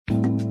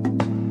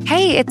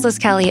Hey, it's Liz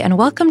Kelly, and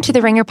welcome to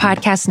the Ringer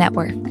Podcast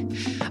Network.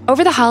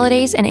 Over the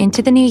holidays and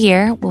into the new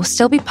year, we'll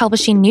still be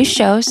publishing new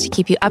shows to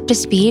keep you up to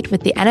speed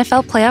with the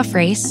NFL playoff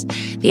race,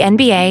 the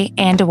NBA,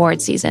 and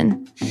award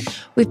season.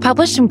 We've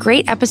published some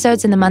great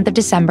episodes in the month of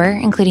December,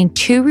 including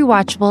 2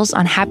 rewatchables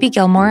on Happy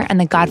Gilmore and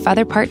The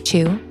Godfather Part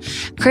 2.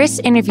 Chris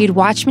interviewed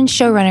Watchmen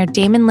showrunner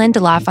Damon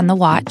Lindelof on The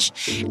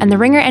Watch, and the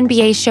Ringer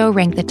NBA show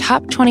ranked the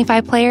top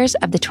 25 players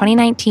of the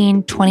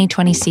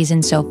 2019-2020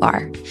 season so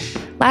far.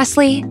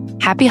 Lastly,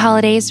 happy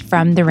holidays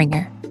from The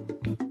Ringer.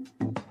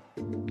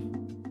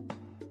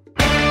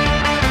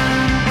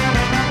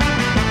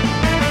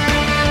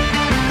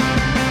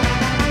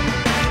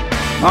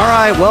 All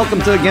right,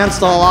 welcome to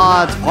Against All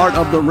Odds, part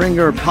of the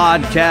Ringer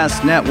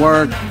Podcast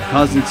Network.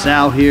 Cousin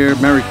Sal here.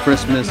 Merry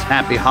Christmas,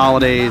 happy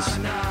holidays.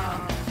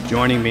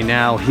 Joining me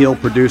now, Heel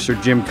producer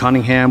Jim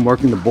Cunningham,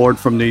 working the board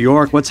from New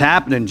York. What's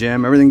happening,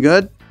 Jim? Everything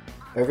good?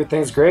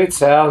 Everything's great,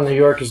 Sal. New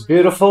York is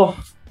beautiful.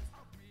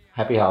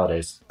 Happy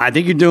holidays. I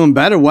think you're doing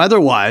better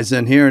weather-wise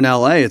than here in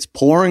L.A. It's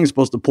pouring. It's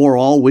supposed to pour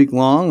all week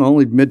long,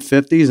 only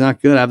mid-50s. Not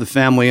good. I have the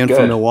family in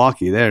from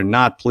Milwaukee. They're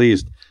not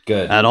pleased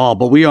at all.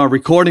 But we are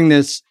recording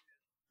this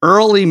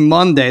early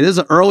Monday. This is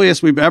the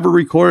earliest we've ever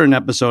recorded an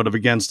episode of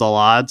Against All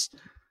Odds.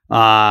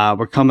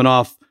 We're coming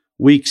off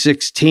Week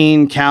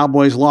 16.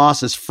 Cowboys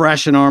loss is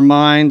fresh in our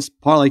minds.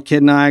 Parlay Kid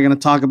and I are going to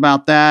talk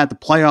about that. The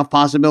playoff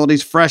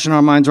possibilities fresh in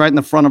our minds, right in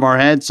the front of our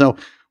head. So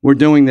we're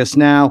doing this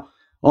now.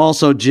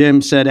 Also,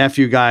 Jim said, F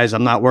you guys,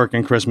 I'm not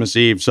working Christmas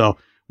Eve, so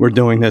we're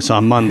doing this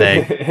on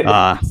Monday.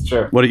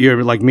 Sure. What,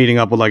 you're like meeting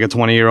up with like a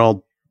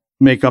 20-year-old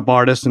makeup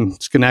artist in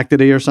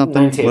Schenectady or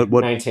something?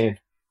 19.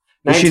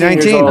 Is she 19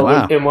 19? years old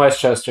Wow. in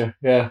Westchester,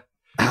 yeah.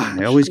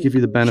 I always give you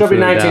the benefit She'll be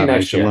 19 of the doubt.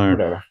 next year, Learn.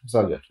 whatever. It's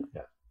all good.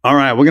 Yeah. All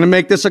right, we're going to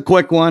make this a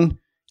quick one.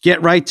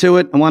 Get right to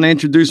it. I want to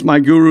introduce my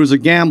gurus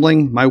of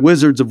gambling, my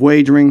wizards of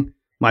wagering,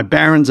 my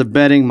barons of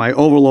betting, my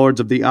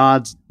overlords of the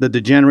odds, the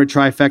degenerate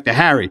trifecta.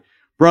 Harry,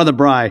 Brother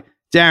Bry,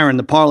 Darren,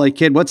 the Parlay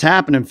Kid. What's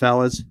happening,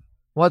 fellas?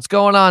 What's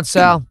going on,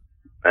 Sal?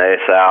 Hey,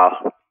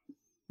 Sal.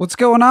 What's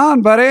going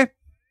on, buddy?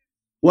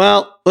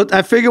 Well,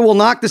 I figure we'll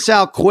knock this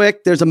out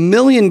quick. There's a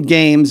million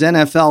games,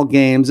 NFL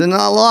games, and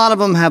a lot of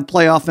them have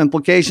playoff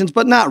implications,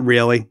 but not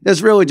really.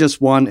 There's really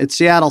just one. It's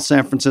Seattle,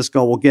 San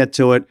Francisco. We'll get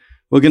to it.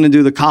 We're going to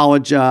do the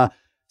college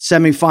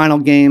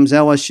semifinal games,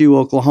 LSU,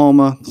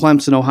 Oklahoma,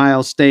 Clemson,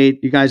 Ohio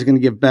State. You guys are going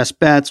to give best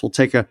bets. We'll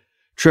take a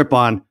trip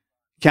on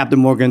Captain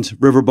Morgan's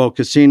Riverboat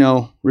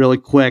Casino really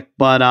quick.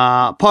 But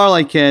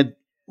Parlay Kid,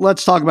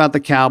 let's talk about the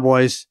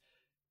Cowboys.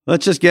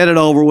 Let's just get it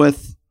over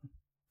with.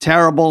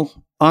 Terrible.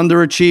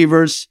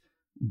 Underachievers,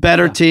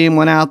 better team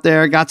went out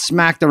there, got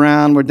smacked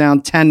around. We're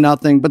down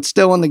 10-0, but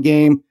still in the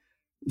game.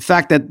 The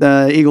fact that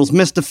the Eagles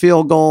missed a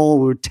field goal,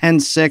 we were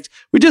 10-6.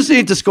 We just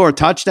need to score a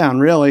touchdown,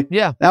 really.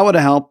 Yeah. That would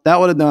have helped. That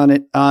would have done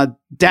it.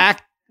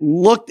 Dak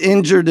looked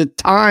injured at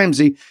times.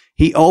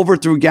 He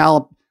overthrew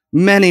Gallup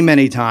many,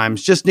 many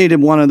times. Just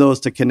needed one of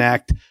those to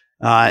connect.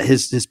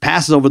 His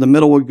passes over the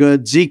middle were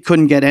good. Zeke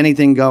couldn't get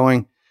anything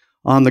going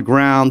on the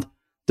ground.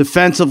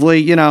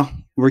 Defensively,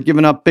 we're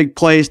giving up big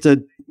plays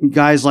to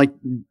guys like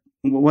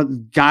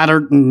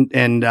Goddard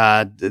and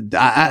I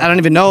don't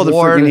even know the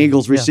freaking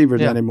Eagles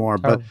receivers anymore,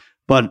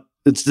 but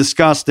it's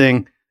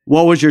disgusting.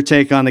 What was your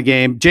take on the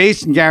game?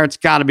 Jason Garrett's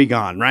got to be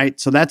gone, right?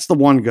 So that's the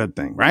one good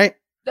thing, right?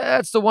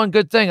 That's the one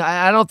good thing.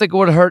 I don't think it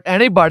would have hurt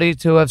anybody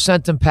to have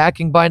sent him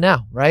packing by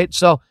now, right?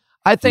 So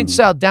I think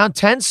Sal, down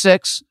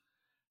 10-6,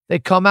 they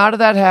come out of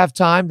that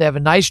halftime. They have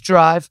a nice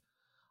drive.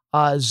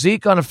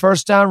 Zeke on a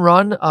first down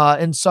run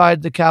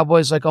inside the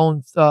Cowboys,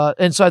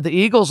 inside the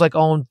Eagles,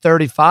 own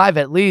 35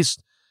 at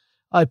least.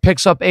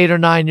 Picks up 8 or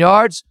 9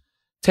 yards,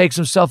 takes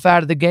himself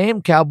out of the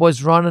game.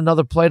 Cowboys run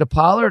another play to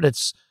Pollard.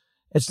 It's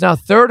now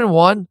 3rd and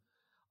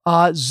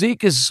 1.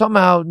 Zeke is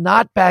somehow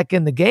not back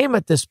in the game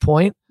at this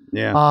point.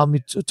 Yeah.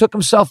 He took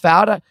himself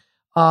out,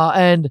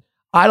 and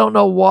I don't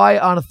know why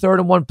on a 3rd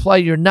and 1 play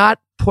you're not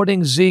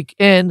putting Zeke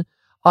in.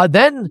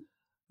 Then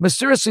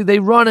mysteriously, they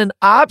run an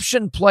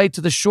option play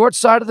to the short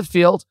side of the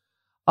field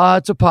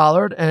to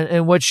Pollard,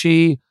 in which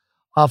he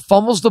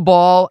fumbles the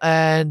ball.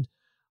 And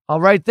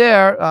right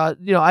there,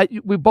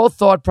 we both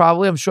thought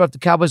probably, I'm sure if the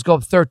Cowboys go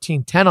up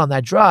 13-10 on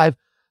that drive,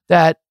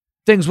 that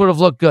things would have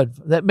looked good.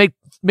 That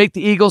make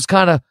the Eagles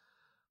kind of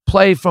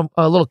play from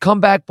a little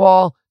comeback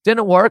ball.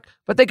 Didn't work,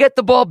 but they get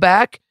the ball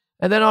back.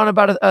 And then on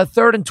about a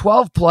 3rd and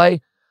 12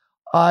 play,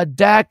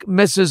 Dak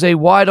misses a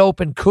wide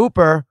open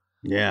Cooper.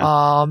 Yeah.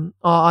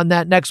 On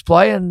that next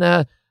play, and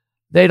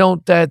they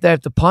don't. They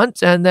have to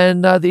punt, and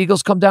then the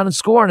Eagles come down and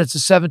score, and it's a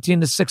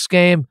 17-6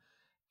 game.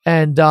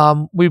 And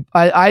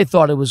I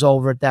thought it was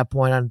over at that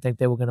point. I didn't think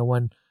they were going to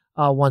win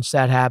once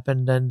that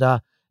happened,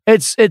 and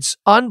it's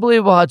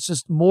unbelievable. It's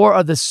just more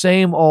of the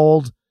same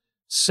old,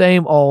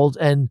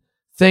 and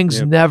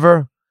things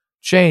never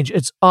change.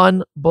 It's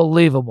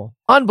unbelievable,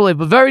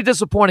 very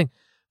disappointing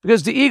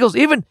because the Eagles,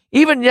 even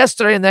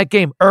yesterday in that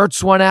game,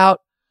 Ertz went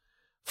out.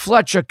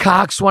 Fletcher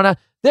Cox went out.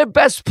 Their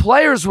best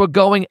players were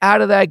going out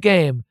of that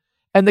game.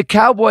 And the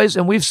Cowboys,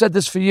 and we've said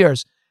this for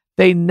years,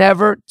 they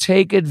never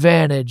take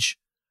advantage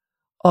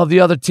of the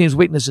other team's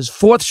weaknesses.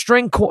 Fourth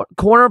string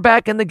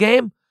cornerback in the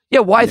game. Yeah,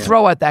 why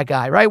throw at that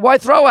guy, right? Why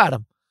throw at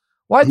him?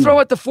 Why throw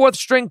at the fourth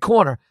string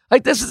corner?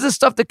 Like, this is the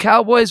stuff the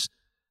Cowboys,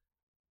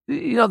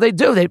 they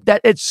do.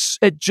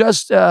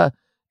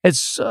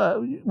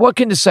 What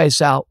can you say,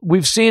 Sal?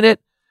 We've seen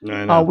it.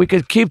 We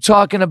could keep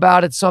talking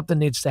about it. Something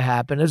needs to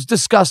happen. It's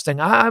disgusting.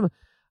 I'm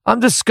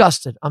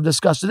disgusted. I'm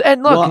disgusted.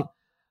 And look,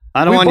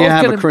 I don't want you to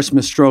have a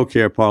Christmas stroke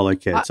here, Parlay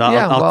Kids.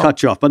 I'll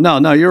cut you off. But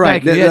no, you're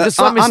right. Just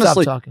let me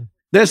stop talking.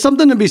 There's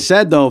something to be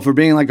said, though, for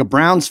being like a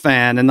Browns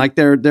fan, and like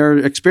they're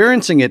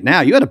experiencing it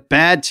now. You had a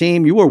bad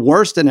team. You were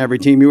worse than every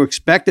team. You were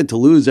expected to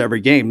lose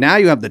every game. Now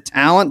you have the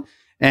talent,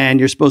 and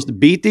you're supposed to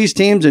beat these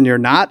teams, and you're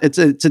not. It's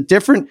a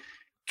different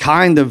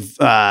kind of.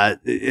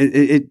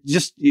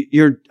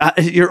 You're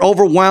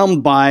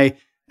overwhelmed by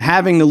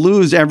having to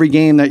lose every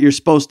game that you're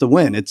supposed to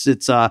win.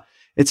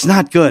 It's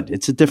not good.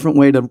 It's a different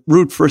way to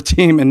root for a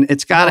team, and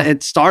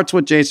it starts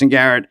with Jason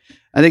Garrett.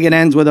 I think it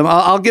ends with him.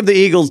 I'll give the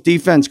Eagles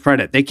defense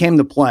credit. They came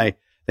to play.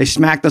 They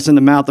smacked us in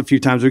the mouth a few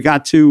times. We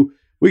got too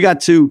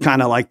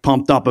kind of like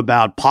pumped up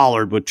about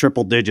Pollard with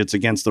triple digits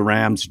against the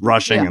Rams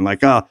rushing and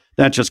like, oh,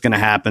 that's just going to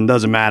happen.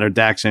 Doesn't matter.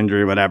 Dak's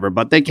injury, whatever.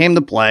 But they came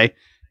to play,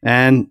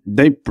 and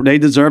they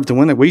deserved to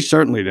win it. We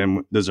certainly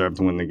didn't deserve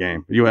to win the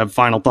game. You have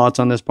final thoughts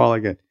on this, Paul?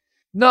 Good.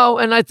 No,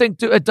 and I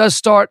think it does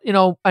start,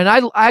 and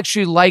I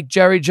actually like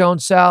Jerry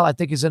Jones, Sal. I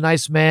think he's a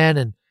nice man,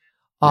 and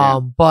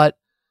but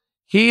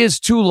he is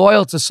too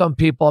loyal to some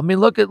people. I mean,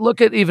 look at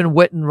even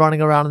Witten running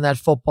around in that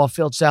football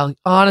field, Sal.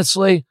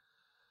 Honestly,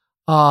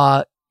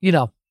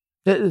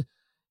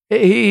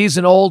 he's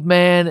an old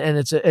man, and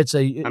it's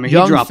a young, he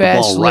dropped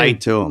fast the ball league.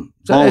 Right to him.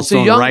 Ball was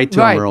thrown right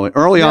to him early.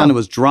 Early on, it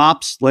was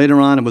drops.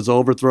 Later on, it was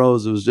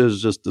overthrows. It was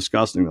just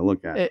disgusting to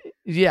look at.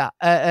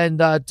 And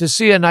to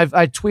see, and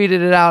I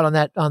tweeted it out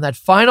on that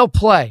final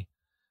play,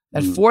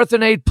 that 4th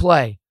and 8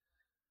 play.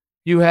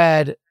 You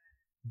had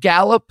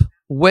Gallup,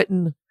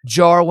 Witten,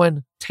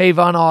 Jarwin,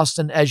 Tavon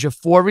Austin as your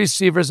 4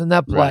 receivers in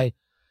that play,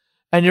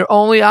 and your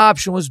only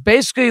option was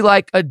basically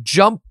like a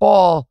jump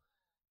ball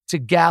to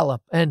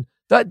Gallup. And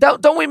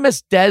don't we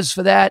miss Dez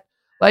for that?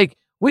 Like,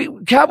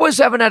 Cowboys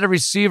haven't had a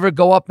receiver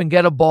go up and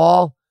get a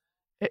ball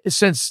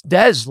since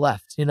Dez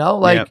left.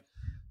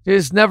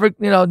 It's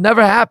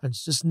never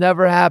happens. Just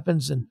never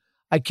happens, and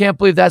I can't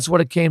believe that's what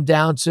it came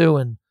down to.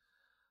 And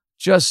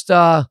just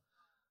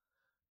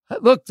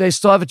look, they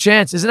still have a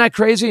chance. Isn't that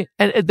crazy?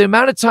 And the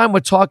amount of time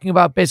we're talking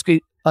about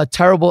basically a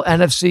terrible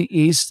NFC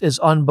East is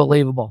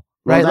unbelievable.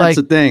 Right, well, that's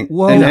the thing.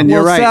 Well, and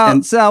you're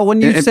right. Sal, when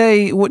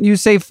you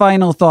say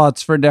final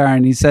thoughts for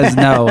Darren, he says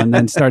no, and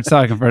then starts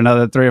talking for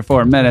another 3 or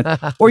 4 minutes.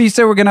 Or you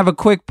say we're gonna have a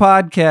quick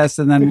podcast,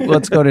 and then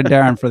let's go to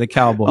Darren for the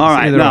Cowboys. All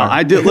right,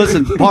 I do.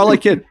 Listen, Parlay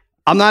Kid,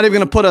 I'm not even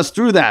gonna put us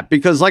through that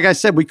because, like I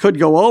said, we could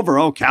go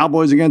over.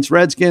 Cowboys against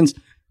Redskins,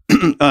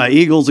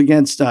 Eagles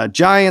against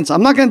Giants.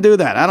 I'm not gonna do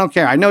that. I don't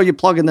care. I know you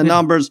plug in the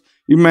numbers.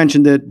 You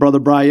mentioned it, Brother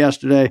Bry,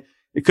 yesterday.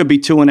 It could be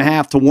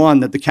 2.5 to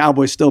 1 that the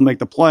Cowboys still make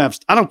the playoffs.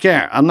 I don't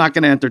care. I'm not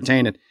going to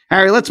entertain it.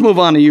 Harry, let's move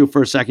on to you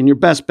for a second. Your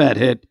best bet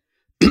hit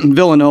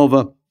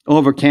Villanova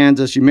over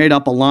Kansas. You made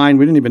up a line.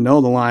 We didn't even know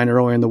the line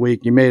earlier in the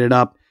week. You made it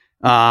up.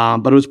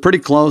 But it was pretty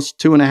close.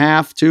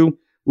 2.5, 2.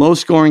 Low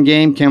scoring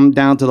game, came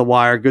down to the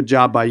wire. Good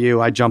job by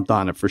you. I jumped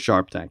on it for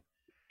Sharp Tank.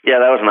 Yeah,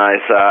 that was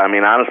nice.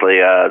 Honestly,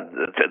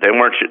 they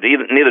weren't.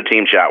 Neither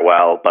team shot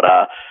well, but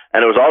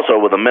and it was also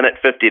with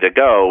 1:50 to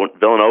go.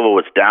 Villanova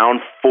was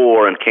down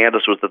 4, and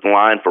Kansas was at the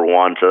line for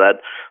 1. So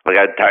that, like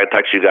I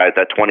text you guys,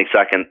 that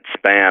 20-second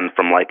span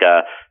from like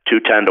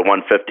 2:10 to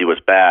 1:50 was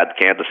bad.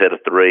 Kansas hit a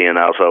 3, and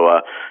also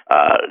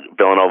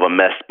Villanova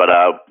missed, but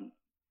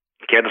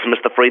Kansas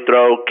missed the free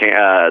throw.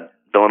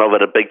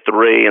 Villanova had a big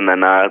 3, and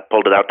then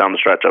pulled it out down the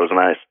stretch. That was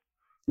nice.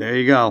 There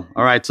you go.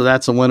 All right, so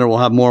that's a winner. We'll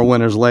have more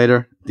winners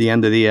later at the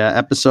end of the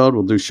episode.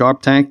 We'll do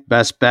Sharp Tank,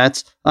 best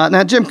bets.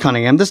 Now, Jim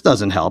Cunningham, this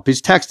doesn't help.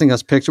 He's texting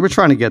us pictures. We're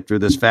trying to get through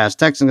this fast.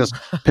 Texting us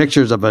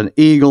pictures of an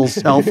Eagles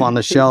elf on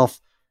the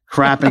shelf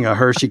crapping a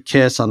Hershey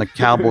Kiss on the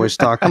Cowboy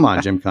star. Come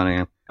on, Jim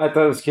Cunningham. I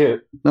thought it was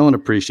cute. No one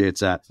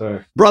appreciates that.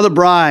 Sorry. Brother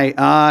Bry,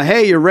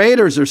 hey, your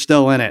Raiders are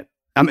still in it.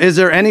 Is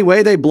there any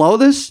way they blow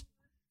this?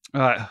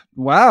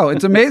 Wow,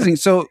 it's amazing.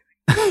 So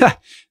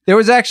there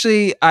was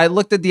actually, I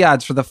looked at the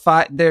odds for the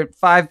 5. There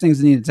 5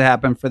 things needed to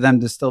happen for them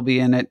to still be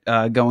in it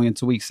going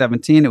into week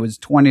 17. It was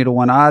 20 to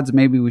 1 odds.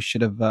 Maybe we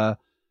should have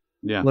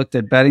looked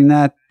at betting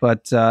that.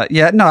 But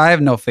no, I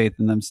have no faith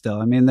in them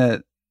still. I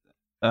mean,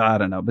 I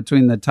don't know,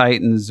 between the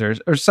Titans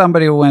or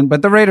somebody will win,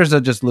 but the Raiders will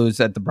just lose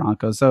at the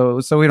Broncos.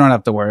 So we don't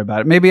have to worry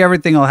about it. Maybe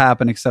everything will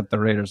happen except the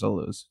Raiders will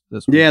lose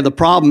this week. Yeah, the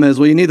problem is,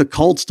 you need the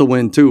Colts to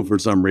win too for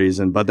some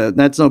reason, but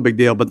that's no big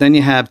deal. But then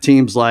you have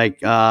teams like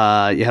you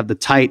have the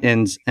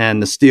Titans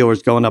and the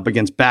Steelers going up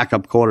against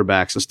backup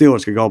quarterbacks. The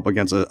Steelers could go up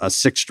against a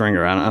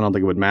 6-stringer. I don't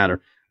think it would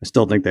matter. I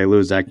still think they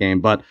lose that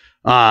game. But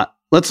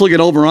let's look at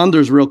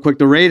over-unders real quick.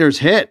 The Raiders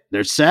hit.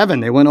 They're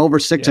 7. They went over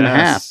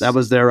 6.5. That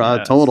was their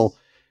total.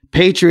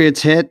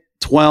 Patriots hit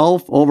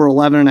 12 over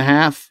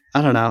 11.5.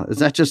 I don't know. Is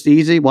that just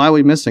easy? Why are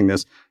we missing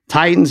this?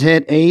 Titans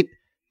hit 8.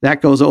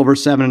 That goes over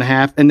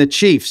 7.5. And the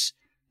Chiefs,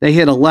 they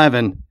hit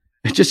 11.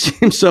 It just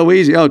seems so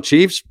easy. Oh,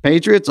 Chiefs,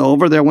 Patriots,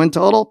 over their win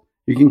total.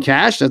 You can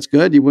cash. That's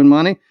good. You win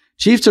money.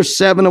 Chiefs are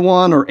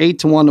 7-1 or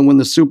 8-1 to win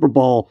the Super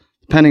Bowl,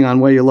 depending on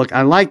where you look.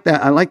 I like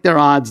that. I like their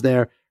odds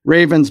there.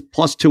 Ravens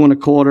plus 2.25.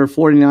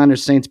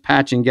 49ers, Saints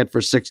patch and get for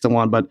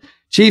 6-1. But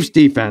Chiefs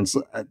defense,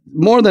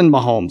 more than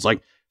Mahomes,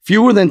 like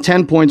fewer than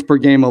 10 points per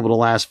game over the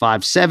last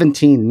 5,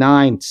 17,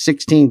 9,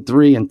 16,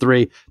 3, and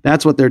 3.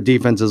 That's what their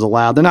defense is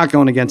allowed. They're not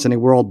going against any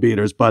world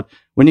beaters, but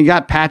when you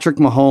got Patrick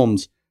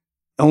Mahomes,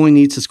 only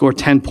needs to score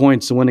 10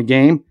 points to win a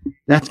game,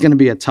 that's going to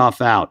be a tough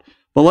out.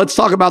 But let's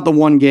talk about the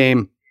one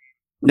game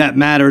that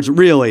matters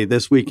really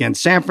this weekend.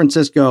 San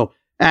Francisco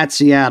at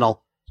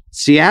Seattle.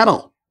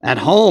 Seattle at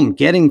home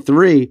getting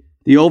 3.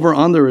 The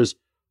over-under is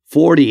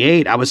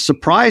 48. I was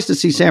surprised to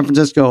see San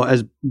Francisco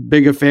as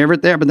big a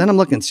favorite there, but then I'm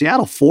looking,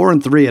 Seattle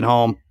 4-3 at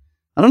home.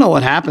 I don't know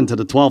what happened to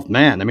the 12th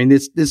man. I mean,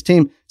 this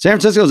team, San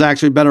Francisco is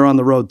actually better on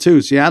the road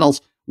too.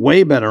 Seattle's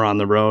way better on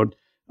the road.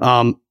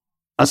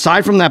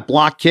 Aside from that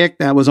block kick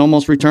that was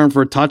almost returned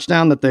for a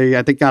touchdown that they,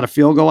 I think, got a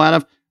field goal out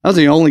of, that was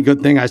the only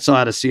good thing I saw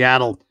out of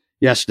Seattle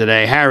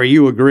yesterday. Harry,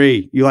 you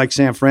agree. You like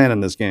San Fran in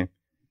this game.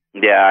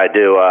 Yeah, I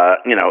do.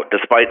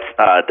 Despite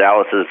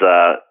Dallas's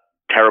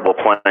terrible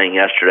playing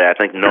yesterday, I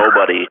think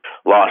nobody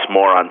lost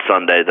more on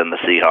Sunday than the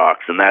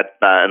Seahawks,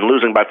 and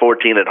losing by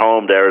 14 at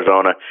home to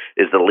Arizona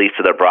is the least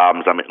of their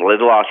problems. I mean,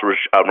 they lost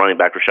running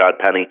back Rashad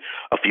Penny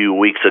a few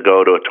weeks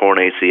ago to a torn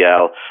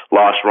ACL,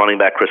 lost running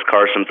back Chris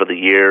Carson for the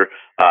year,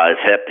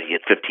 his hip. He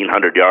had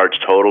 1,500 yards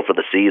total for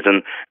the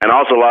season, and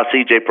also lost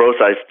C.J.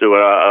 Prosise to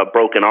a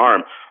broken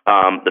arm.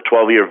 The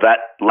 12-year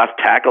vet left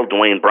tackle,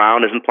 Dwayne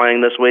Brown, isn't playing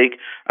this week.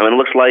 I mean, it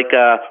looks like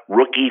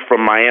rookie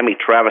from Miami,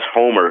 Travis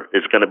Homer,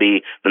 is going to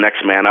be the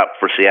next man up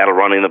for Seattle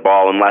running the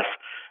ball unless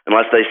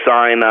they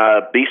sign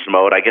beast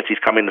mode. I guess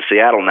he's coming to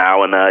Seattle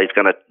now, and he's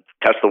going to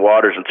test the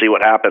waters and see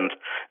what happens.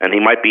 And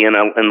he might be in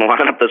the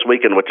lineup this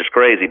weekend, which is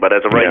crazy. But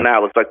as of right now,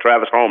 it looks like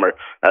Travis Homer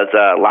has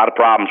a lot of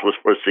problems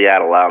for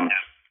Seattle.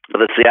 But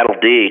the Seattle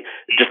D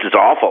just is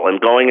awful, and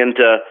it's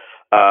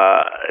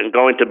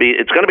going to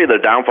be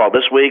their downfall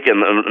this week and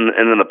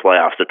in the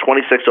playoffs. They're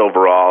 26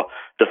 overall.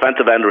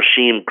 Defensive end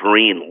Rasheem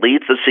Green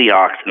leads the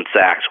Seahawks in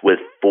sacks with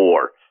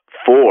 4.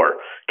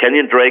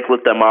 Kenyon Drake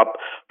lit them up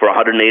for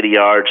 180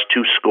 yards,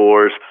 2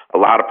 scores, a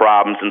lot of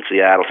problems in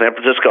Seattle. San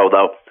Francisco,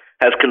 though,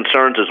 has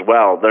concerns as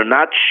well. They're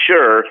not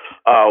sure,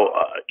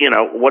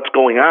 what's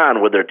going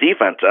on with their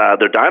defense,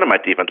 their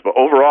dynamite defense. But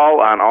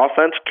overall, on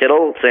offense,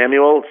 Kittle,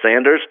 Samuel,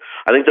 Sanders,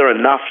 I think they're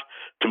enough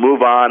to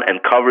move on and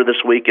cover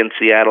this week in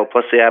Seattle.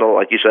 Plus Seattle,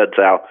 like you said,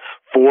 Sal,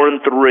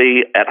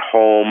 4-3 at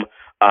home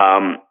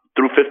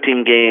through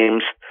 15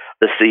 games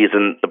this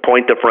season. The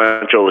point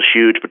differential is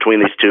huge between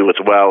these two as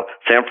well.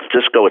 San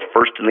Francisco is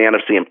first in the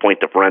NFC in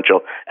point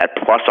differential at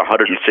plus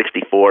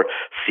 164.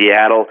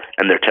 Seattle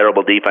and their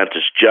terrible defense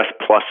is just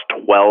plus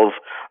 12.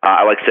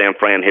 I like San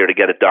Fran here to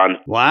get it done.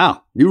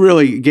 Wow, you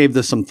really gave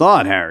this some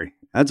thought, Harry.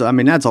 That's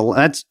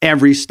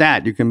every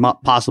stat you can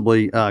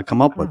possibly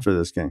come up with for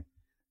this game.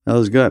 That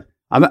was good.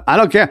 I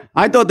don't care.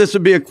 I thought this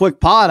would be a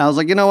quick pod. I was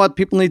like, you know what?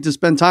 People need to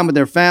spend time with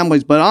their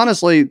families. But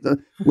honestly,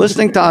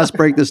 listening to us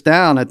break this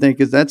down, I think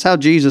that's how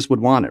Jesus would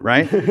want it,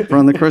 right?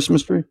 From the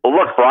Christmas tree. Well,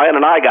 look, Brian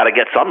and I got to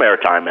get some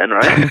airtime in,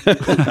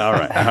 right? All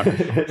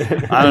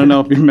right. I don't know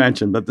if you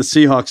mentioned, but the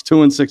Seahawks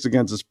 2-6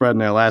 against the spread in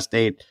their last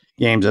 8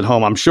 games at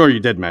home. I'm sure you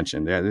did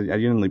mention. You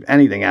didn't leave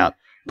anything out.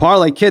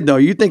 Parlay Kid, though,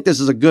 you think this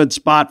is a good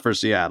spot for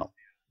Seattle?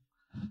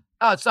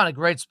 Oh, it's not a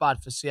great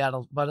spot for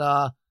Seattle,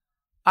 but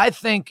I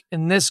think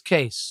in this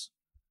case,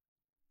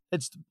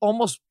 it's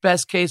almost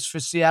best case for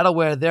Seattle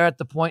where they're at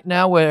the point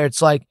now where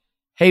it's like,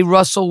 hey,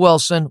 Russell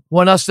Wilson,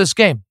 win us this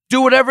game.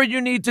 Do whatever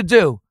you need to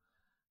do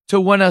to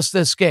win us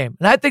this game.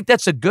 And I think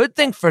that's a good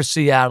thing for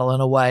Seattle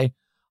in a way.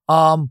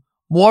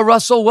 More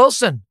Russell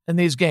Wilson in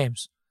these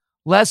games.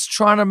 Less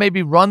trying to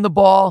maybe run the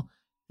ball.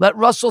 Let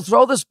Russell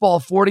throw this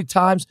ball 40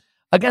 times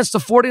against the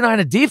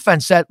 49er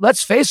defense that,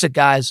 let's face it,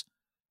 guys,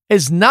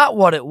 is not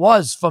what it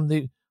was from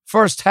the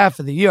first half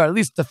of the year, at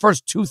least the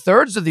first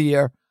 2/3 of the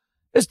year.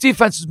 This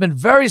defense has been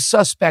very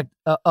suspect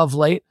of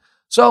late.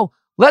 So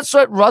let's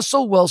let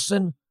Russell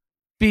Wilson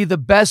be the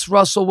best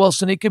Russell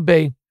Wilson he could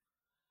be.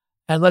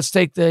 And let's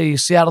take the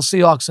Seattle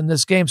Seahawks in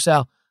this game,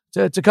 Sal,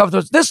 to cover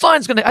those.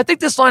 I think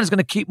this line is going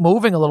to keep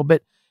moving a little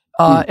bit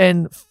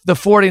in the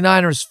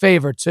 49ers'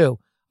 favor, too,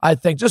 I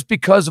think, just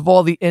because of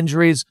all the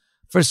injuries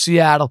for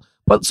Seattle.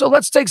 But so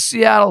let's take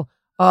Seattle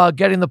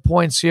getting the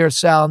points here,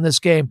 Sal, in this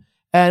game,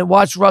 and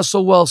watch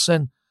Russell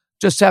Wilson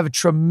just have a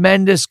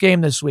tremendous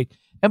game this week.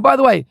 And by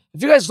the way,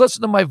 if you guys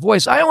listen to my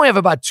voice, I only have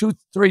about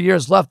 2-3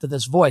 years left of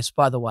this voice,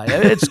 by the way.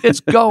 It's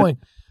going.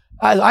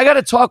 I got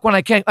to talk when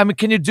I can. I mean,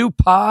 can you do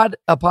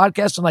a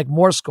podcast in like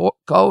Morse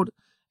code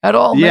at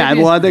all? Yeah,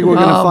 maybe? well, I think we're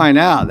going to find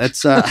out.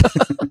 That's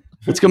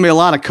it's going to be a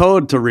lot of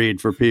code to read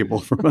for people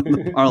from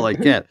the Parlay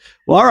Kid.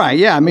 Well, all right,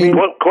 yeah. I mean,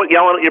 quit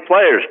yelling at your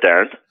players,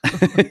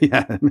 Darren.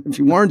 Yeah, if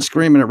you weren't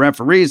screaming at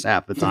referees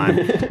half the time,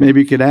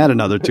 maybe you could add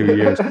another 2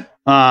 years.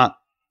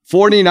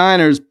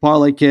 49ers,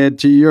 Parlay Kid,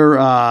 to your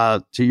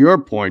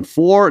point,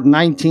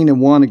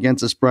 4-19-1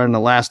 against the spread in the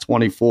last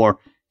 24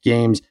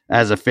 games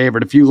as a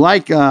favorite. If you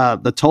like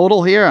the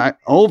total here,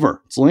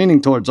 over. It's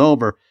leaning towards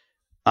over.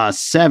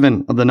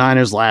 7 of the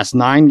Niners' last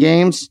 9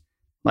 games.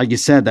 Like you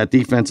said, that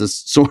defense is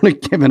sort of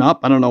given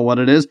up. I don't know what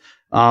it is.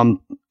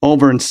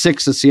 Over in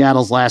 6 of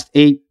Seattle's last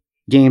 8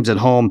 games at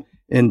home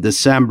in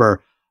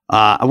December.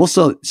 I will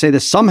still say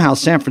this, somehow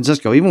San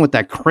Francisco, even with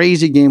that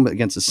crazy game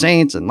against the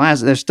Saints and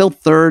they're still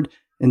third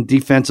in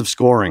defensive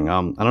scoring.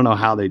 I don't know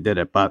how they did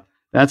it, but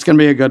that's going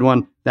to be a good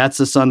one. That's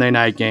the Sunday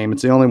night game.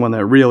 It's the only one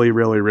that really,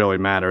 really, really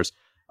matters.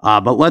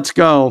 But let's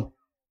go.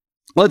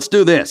 Let's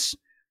do this.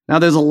 Now,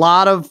 there's a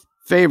lot of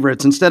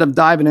favorites. Instead of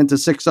diving into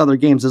 6 other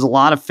games, there's a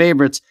lot of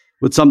favorites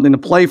with something to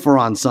play for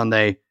on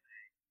Sunday.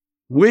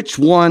 Which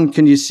one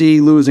can you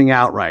see losing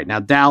outright? Now,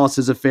 Dallas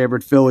is a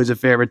favorite. Philly's a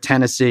favorite.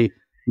 Tennessee,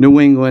 New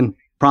England,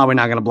 probably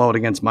not going to blow it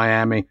against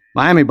Miami.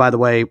 Miami, by the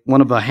way,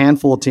 one of a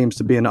handful of teams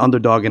to be an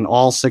underdog in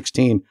all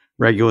 16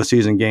 regular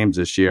season games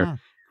this year.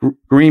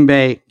 Green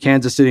Bay,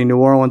 Kansas City, New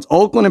Orleans.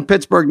 Oakland and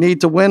Pittsburgh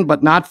need to win,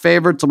 but not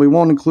favored, so we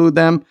won't include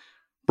them.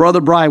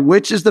 Brother Bry,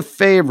 which is the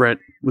favorite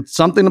with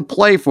something to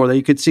play for that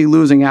you could see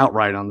losing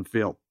outright on the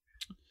field?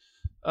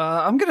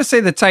 I'm going to say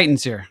the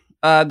Titans here.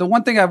 The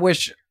one thing I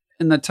wish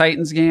in the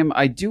Titans game,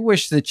 I do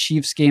wish the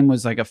Chiefs game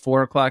was like a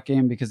 4:00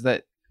 game, because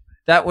that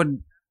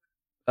would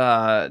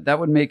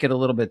make it a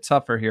little bit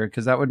tougher here,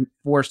 because that would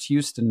force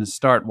Houston to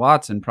start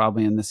Watson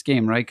probably in this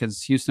game, right?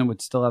 Because Houston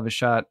would still have a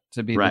shot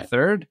to be the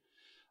third,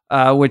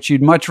 which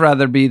you'd much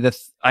rather be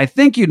I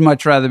think you'd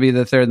much rather be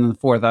the third than the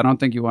fourth. I don't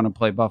think you want to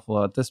play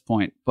Buffalo at this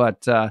point.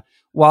 But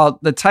while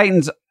the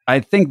Titans, I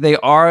think they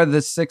are the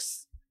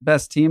 6th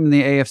best team in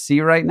the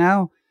AFC right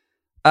now,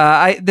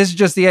 this is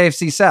just the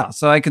AFC South,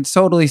 so I could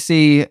totally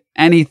see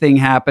anything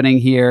happening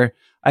here.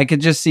 I could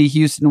just see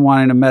Houston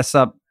wanting to mess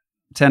up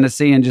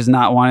Tennessee and just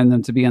not wanting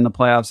them to be in the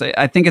playoffs.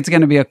 I think it's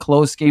going to be a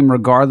close game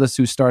regardless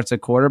who starts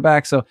at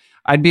quarterback, so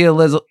I'd be a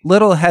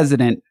little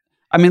hesitant.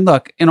 I mean,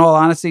 look, in all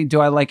honesty,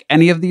 do I like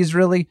any of these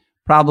really?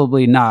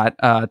 Probably not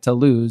to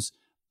lose,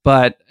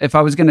 but if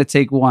I was going to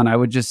take one, I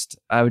would just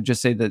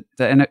say that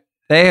the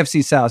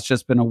AFC South's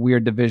just been a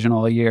weird division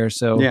all year,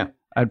 so yeah.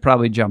 I'd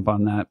probably jump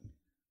on that.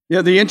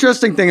 Yeah, the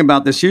interesting thing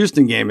about this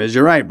Houston game is,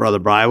 you're right, Brother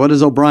Brian. What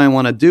does O'Brien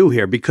want to do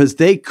here? Because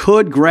they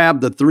could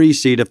grab the 3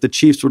 seed if the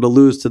Chiefs were to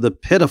lose to the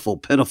pitiful,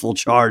 pitiful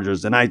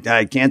Chargers. And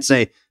I can't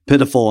say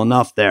pitiful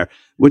enough there,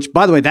 which,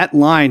 by the way, that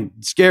line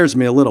scares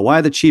me a little. Why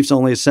are the Chiefs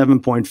only a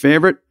 7-point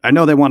favorite? I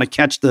know they want to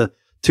catch the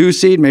 2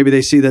 seed. Maybe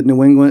they see that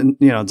New England,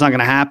 it's not going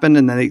to happen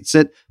and then they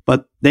sit,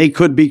 but they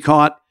could be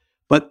caught.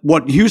 But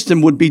what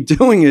Houston would be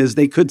doing is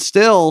they could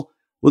still,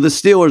 with the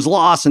Steelers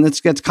loss, and it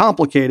gets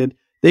complicated,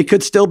 they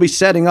could still be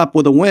setting up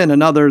with a win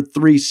another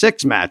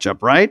 3-6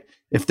 matchup, right?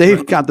 If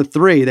they've got the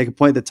 3, they could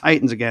play the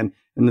Titans again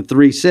in the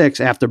 3-6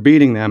 after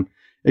beating them.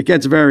 It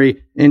gets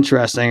very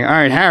interesting. All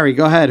right, Harry,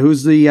 go ahead.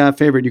 Who's the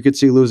favorite you could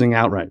see losing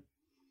outright?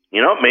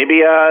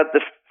 Maybe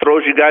this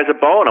throws you guys a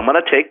bone. I'm going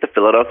to take the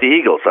Philadelphia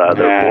Eagles.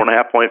 They're a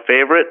 4.5-point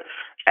favorite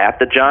at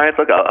the Giants.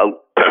 Look,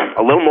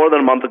 a little more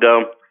than a month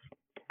ago,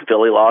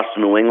 Philly lost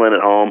to New England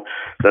at home.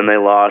 Then they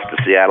lost to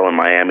Seattle and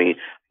Miami.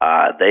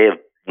 They have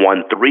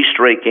won 3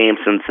 straight games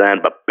since then,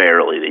 but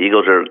barely. The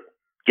Eagles are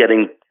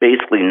getting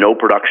basically no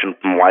production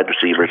from wide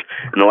receivers.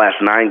 In the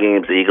last 9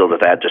 games, the Eagles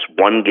have had just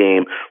 1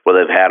 game where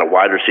they've had a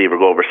wide receiver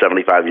go over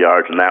 75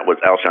 yards, and that was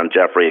Alshon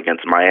Jeffrey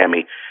against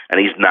Miami, and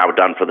he's now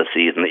done for the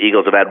season. The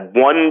Eagles have had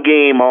 1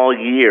 game all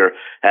year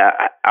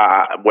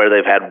where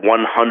they've had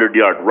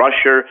 100-yard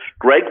rusher.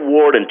 Greg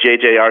Ward and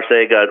J.J.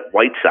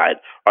 Arcega-Whiteside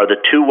are the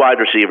 2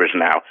 wide receivers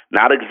now.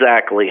 Not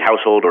exactly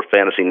household or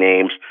fantasy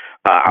names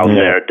out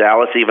there.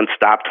 Dallas even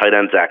stopped tight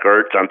end Zach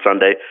Ertz on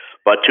Sunday,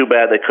 but too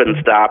bad they couldn't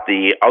stop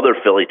the other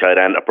Philly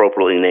tight end,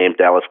 appropriately named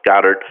Dallas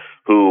Goedert,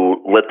 who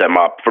lit them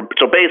up.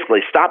 So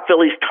basically, stop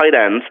Philly's tight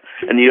ends,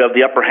 and you have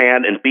the upper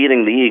hand in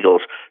beating the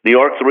Eagles. New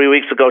York 3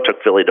 weeks ago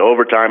took Philly to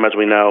overtime, as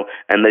we know,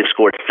 and they've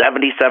scored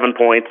 77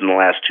 points in the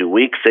last 2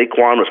 weeks.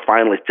 Saquon was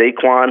finally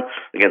Saquon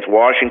against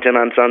Washington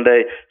on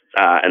Sunday,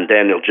 and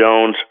Daniel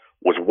Jones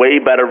was way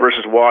better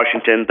versus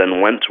Washington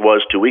than Wentz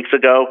was 2 weeks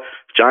ago.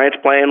 Giants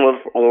playing with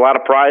a lot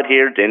of pride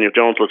here. Daniel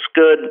Jones looks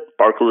good.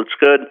 Barkley looks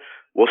good.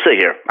 We'll see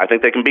here. I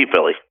think they can beat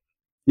Philly.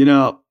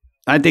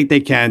 I think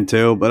they can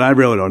too, but I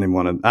really don't even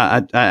want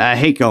to. I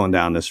hate going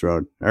down this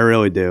road. I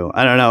really do.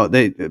 I don't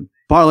know.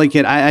 Parlay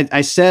Kid,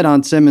 I said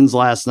on Simmons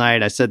last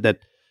night, I said that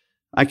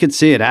I could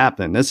see it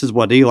happen. This is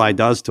what Eli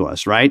does to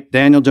us, right?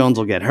 Daniel Jones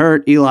will get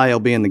hurt. Eli will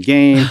be in the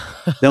game.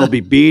 They'll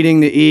be beating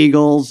the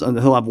Eagles, and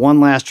he'll have one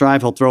last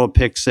drive. He'll throw a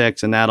pick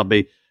 6, and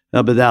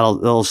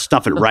they'll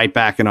stuff it right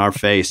back in our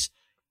face.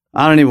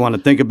 I don't even want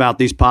to think about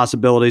these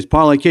possibilities.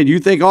 Parlay Kid, you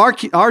think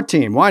our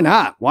team? Why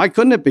not? Why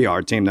couldn't it be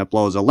our team that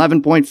blows?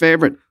 11-point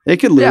favorite. They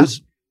could lose.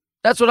 Yeah,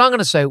 that's what I'm going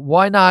to say.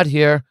 Why not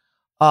here?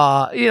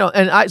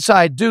 And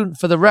I do,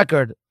 for the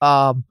record,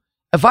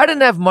 if I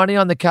didn't have money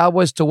on the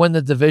Cowboys to win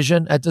the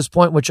division at this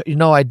point, which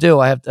I do,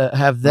 I have to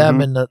have them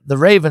and the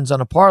Ravens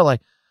on a parlay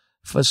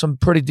for some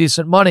pretty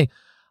decent money.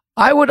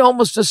 I would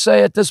almost just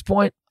say at this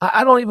point,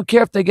 I don't even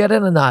care if they get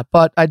in or not,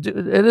 but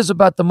it is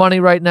about the money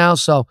right now.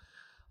 So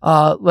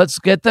let's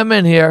get them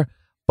in here.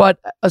 But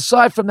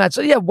aside from that,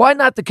 so yeah, why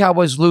not the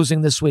Cowboys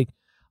losing this week?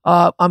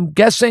 I'm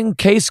guessing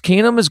Case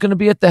Keenum is going to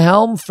be at the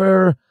helm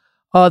for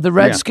the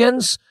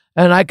Redskins,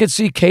 and I could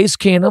see Case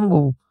Keenum,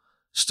 who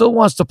still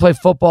wants to play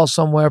football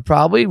somewhere,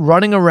 probably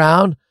running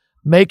around,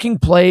 making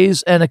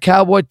plays, and a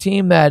Cowboy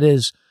team that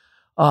is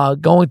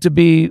going to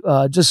be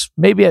just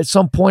maybe at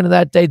some point of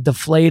that day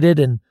deflated.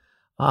 And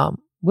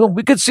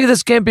we could see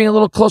this game being a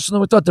little closer than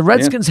we thought. The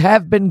Redskins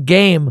have been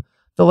game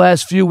the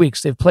last few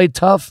weeks. They've played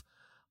tough.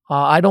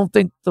 I don't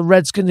think the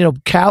Redskins,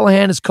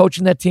 Callahan is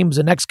coaching that team as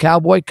an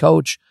ex-Cowboy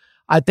coach.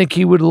 I think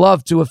he would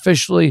love to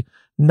officially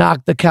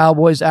knock the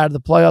Cowboys out of the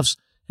playoffs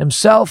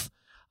himself.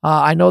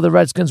 I know the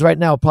Redskins right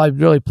now are probably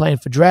really playing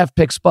for draft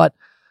picks, but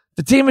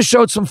the team has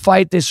showed some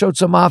fight. They showed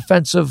some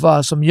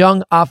some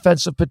young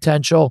offensive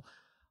potential.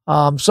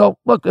 So,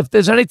 look, if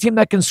there's any team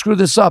that can screw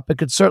this up, it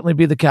could certainly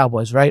be the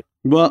Cowboys, right?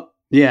 Well,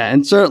 yeah,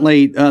 and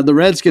certainly the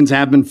Redskins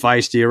have been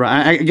feisty.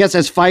 Right? I guess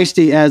as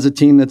feisty as a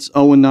team that's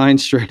 0-9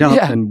 straight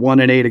up and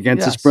 1-8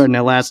 against the spread in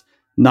their last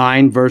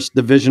 9 versus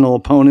divisional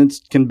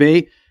opponents can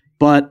be.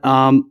 But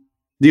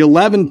the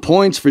 11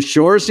 points for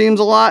sure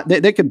seems a lot.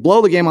 They could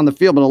blow the game on the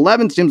field, but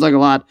 11 seems like a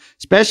lot,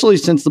 especially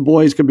since the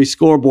boys could be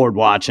scoreboard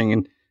watching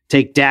and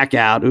take Dak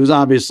out, who's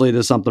obviously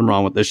there's something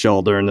wrong with the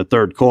shoulder in the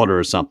third quarter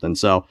or something.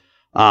 So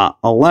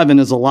 11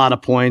 is a lot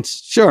of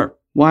points. Sure.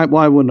 Why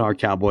wouldn't our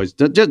Cowboys?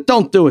 Just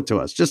don't do it to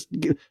us. Just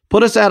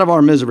put us out of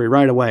our misery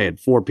right away at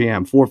 4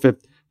 p.m.,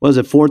 4:50. Was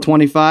it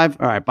 4:25?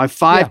 All right. By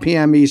 5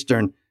 p.m.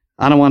 Eastern,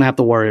 I don't want to have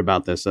to worry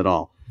about this at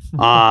all.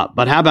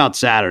 But how about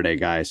Saturday,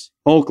 guys?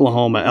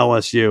 Oklahoma,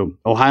 LSU,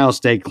 Ohio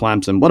State,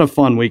 Clemson. What a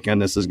fun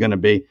weekend this is going to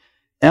be.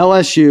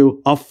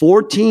 LSU, a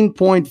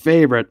 14-point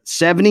favorite,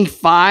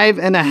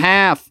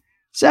 75.5.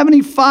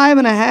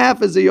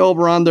 75.5 is the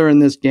over-under in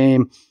this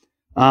game.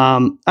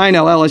 I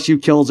know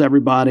LSU kills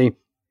everybody.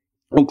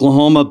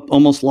 Oklahoma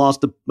almost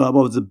lost to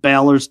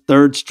Baylor's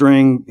third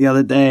string the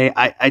other day.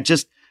 I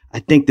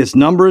think this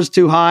number is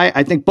too high.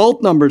 I think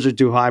both numbers are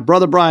too high.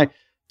 Brother Bry,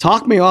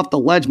 talk me off the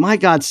ledge. My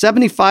God,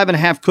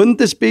 75.5. Couldn't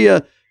this be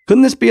a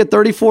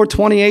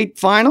 34-28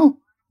 final?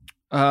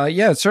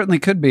 Yeah, it certainly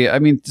could be. I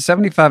mean,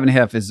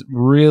 75.5 is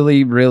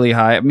really, really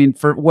high. I mean,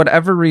 for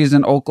whatever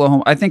reason,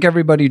 Oklahoma, I think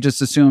everybody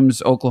just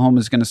assumes Oklahoma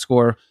is going to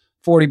score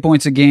 40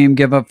 points a game,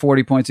 give up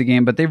 40 points a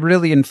game, but they've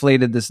really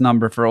inflated this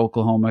number for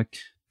Oklahoma.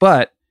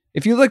 But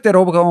if you looked at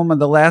Oklahoma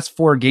the last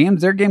 4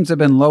 games, their games have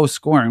been low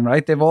scoring,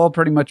 right? They've all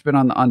pretty much been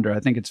on the under.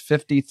 I think it's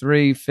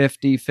 53,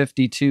 50,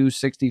 52,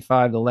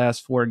 65 the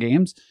last 4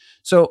 games.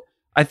 So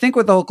I think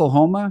with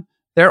Oklahoma,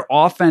 their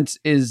offense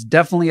is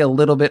definitely a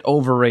little bit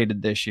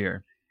overrated this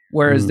year,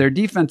 whereas their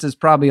defense is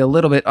probably a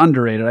little bit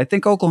underrated. I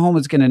think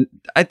Oklahoma's going to,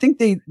 I think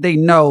they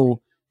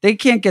know they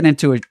can't get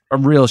into a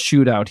real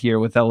shootout here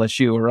with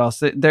LSU, or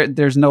else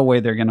there's no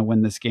way they're going to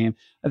win this game.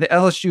 The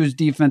LSU's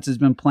defense has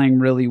been playing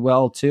really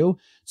well too.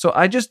 So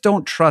I just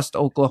don't trust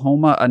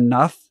Oklahoma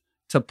enough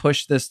to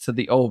push this to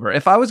the over.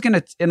 If I was going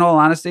to, in all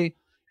honesty,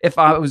 if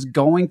I was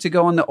going to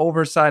go on the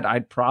over side,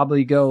 I'd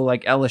probably go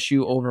like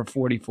LSU over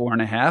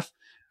 44.5,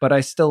 but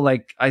I still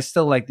like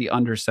the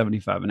under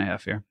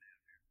 75.5 here.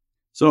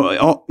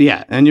 So,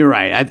 and you're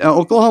right.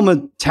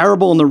 Oklahoma,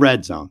 terrible in the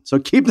red zone. So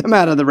keep them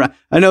out of the red.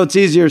 I know it's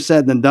easier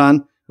said than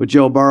done with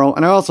Joe Burrow.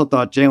 And I also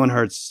thought Jalen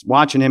Hurts,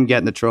 watching him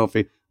getting the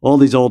trophy, all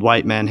these old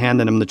white men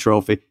handing him the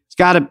trophy, it's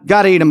got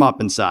to eat him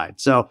up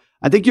inside. So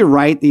I think you're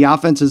right. The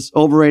offense is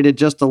overrated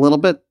just a little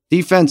bit.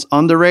 Defense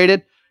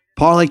underrated.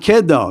 Parlay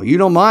Kid, though, you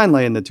don't mind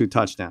laying the 2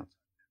 touchdowns.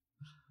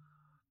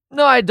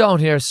 No, I don't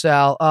here,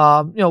 Sal.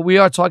 We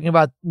are talking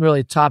about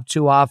really top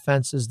 2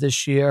 offenses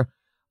this year.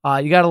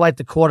 You got to like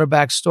the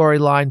quarterback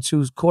storyline,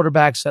 2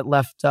 quarterbacks that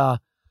left,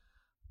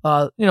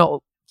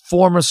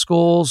 former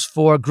schools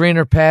for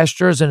greener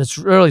pastures, and it's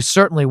really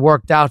certainly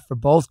worked out for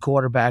both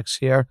quarterbacks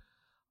here.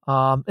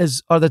 Are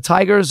the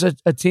Tigers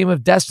a team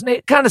of destiny?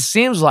 It kind of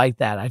seems like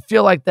that. I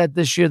feel like that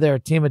this year they're a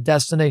team of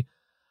destiny.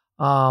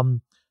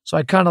 So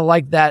I kind of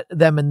like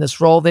them in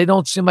this role. They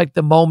don't seem like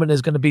the moment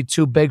is going to be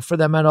too big for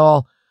them at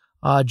all.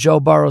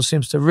 Joe Burrow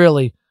seems to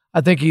really,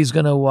 I think he's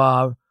going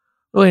to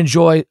really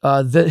enjoy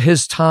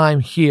his time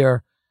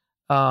here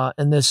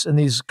in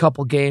these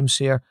couple games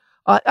here.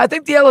 I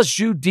think the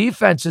LSU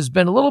defense has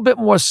been a little bit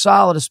more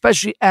solid,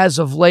 especially as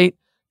of late,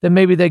 than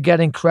maybe they're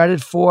getting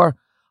credit for.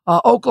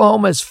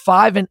 Oklahoma is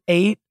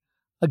 5-8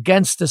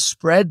 against the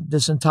spread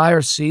this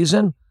entire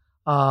season.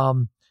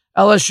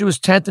 LSU is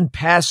 10th in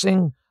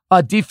passing,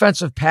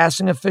 defensive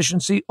passing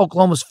efficiency.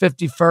 Oklahoma's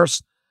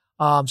 51st.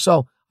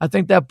 So I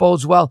think that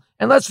bodes well.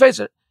 And let's face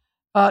it,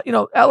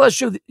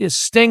 LSU is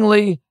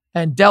Stingley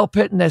and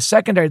Delpit in their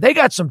secondary. They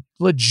got some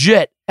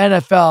legit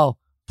NFL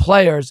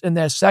players in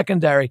their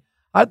secondary.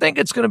 I think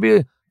it's going to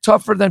be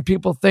tougher than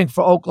people think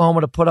for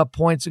Oklahoma to put up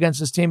points against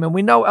this team. And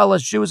we know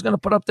LSU is going to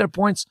put up their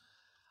points.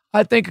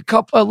 I think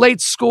a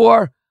late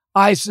score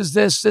ices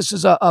this. This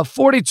is a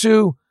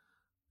 42-21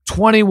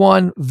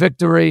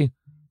 victory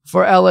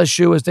for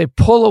LSU as they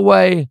pull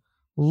away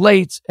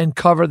late and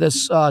cover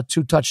this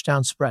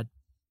 2-touchdown spread.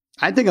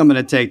 I think I'm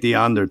going to take the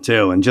under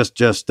too, and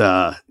just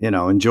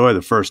enjoy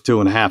the first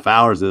 2.5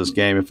 hours of this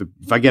game. If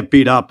I get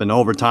beat up in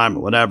overtime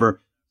or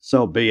whatever,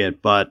 so be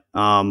it. But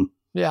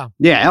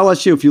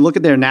LSU. If you look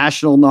at their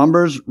national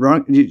numbers,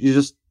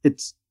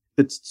 it's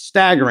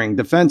staggering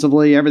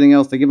defensively. Everything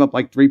else, they give up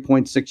like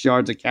 3.6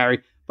 yards a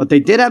carry. But they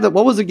did have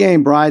what was the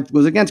game, Bride? It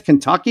was against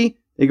Kentucky.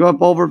 They go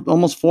up over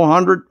almost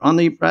 400 on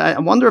the. I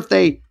wonder if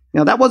they,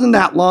 that wasn't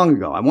that long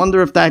ago. I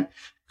wonder if that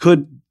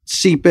could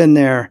seep in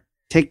there.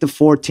 Take the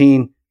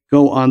 14.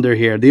 Go under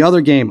here. The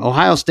other game,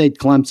 Ohio State,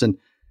 Clemson.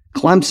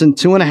 Clemson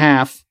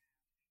 2.5,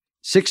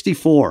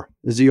 64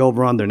 is the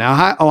over-under.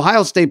 Now,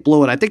 Ohio State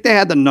blew it. I think they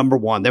had the number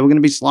one. They were going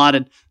to be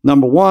slotted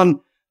number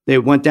one. They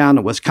went down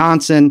to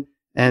Wisconsin,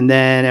 and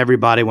then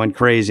everybody went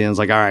crazy. And it's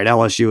like, all right,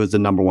 LSU is the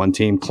number one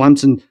team.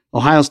 Clemson,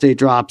 Ohio State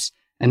drops,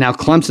 and now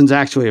Clemson's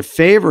actually a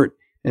favorite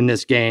in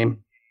this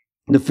game,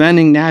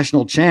 defending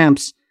national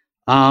champs.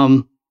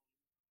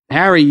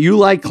 Harry, you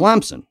like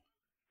Clemson.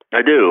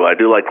 I do. I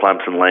do like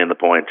Clemson laying the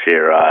points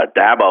here.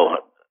 Dabo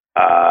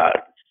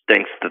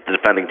thinks that the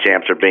defending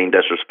champs are being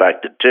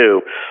disrespected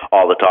too.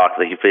 All the talk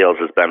that he feels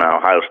has been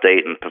Ohio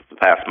State in the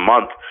past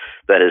month,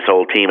 that his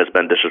whole team has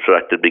been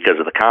disrespected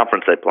because of the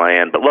conference they play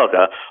in. But look,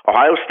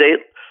 Ohio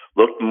State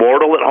looked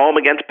mortal at home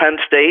against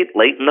Penn State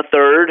late in the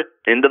third,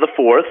 into the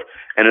fourth,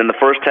 and in the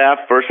first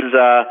half versus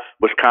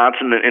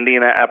Wisconsin and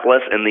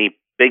Indianapolis in the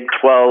Big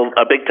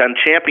 10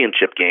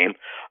 championship game.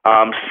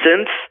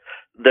 Since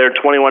their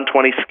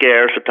 21-20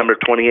 scare, September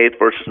 28th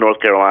versus North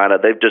Carolina,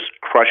 they've just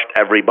crushed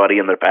everybody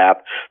in their path.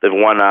 They've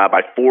won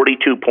by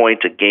 42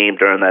 points a game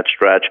during that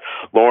stretch.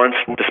 Lawrence,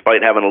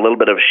 despite having a little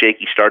bit of a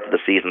shaky start to the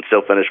season,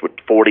 still finished with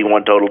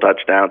 41 total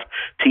touchdowns.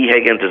 T.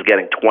 Higgins is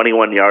getting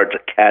 21 yards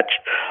a catch.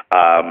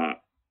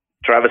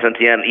 Travis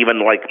Etienne,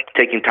 even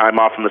taking time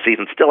off from the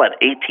season, still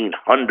at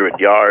 1,800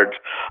 yards.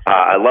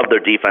 I love their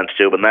defense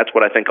too, and that's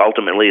what I think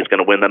ultimately is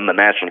going to win them the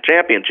national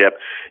championship,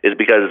 is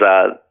because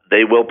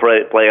they will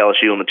play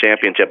LSU in the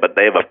championship, but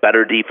they have a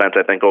better defense,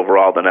 I think,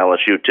 overall than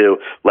LSU too,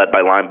 led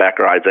by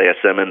linebacker Isaiah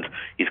Simmons.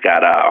 He's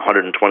got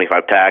 125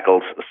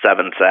 tackles,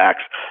 7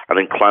 sacks. I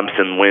think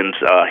Clemson wins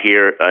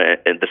here,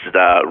 and this is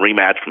a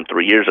rematch from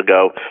 3 years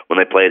ago when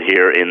they played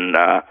here in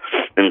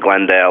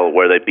Glendale,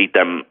 where they beat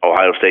them,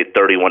 Ohio State,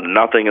 31-0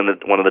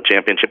 in one of the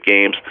championship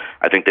games.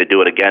 I think they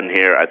do it again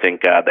here. I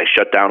think they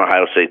shut down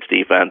Ohio State's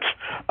offense,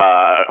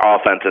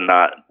 and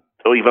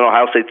even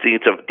Ohio State's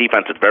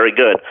defense is very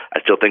good,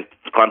 I still think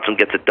Clemson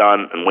gets it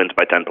done and wins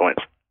by 10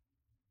 points.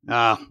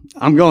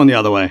 I'm going the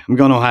other way. I'm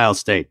going Ohio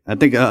State. I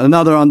think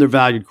another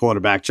undervalued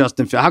quarterback,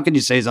 Justin Fields. How could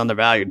you say he's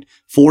undervalued?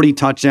 40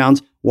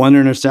 touchdowns, 1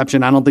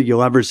 interception. I don't think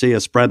you'll ever see a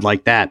spread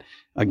like that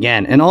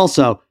again. And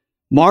also,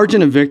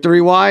 margin of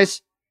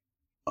victory-wise,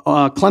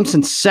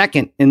 Clemson's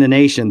second in the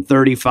nation,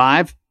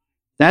 35.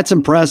 That's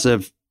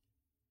impressive.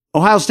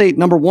 Ohio State,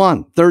 number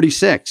 1,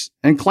 36.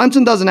 And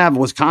Clemson doesn't have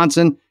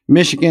Wisconsin,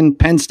 Michigan,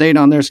 Penn State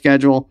on their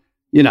schedule.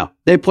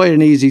 They played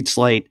an easy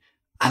slate.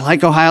 I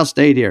like Ohio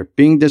State here,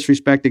 being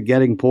disrespected,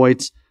 getting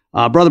points.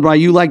 Brother Brian,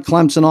 you like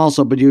Clemson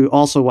also, but you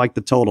also like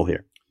the total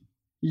here.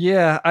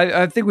 Yeah,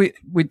 I think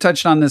we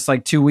touched on this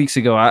like 2 weeks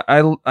ago.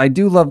 I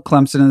do love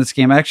Clemson in this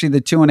game. Actually,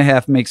 the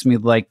 2.5 makes me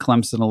like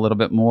Clemson a little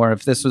bit more.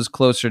 If this was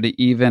closer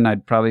to even,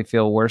 I'd probably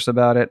feel worse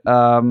about it.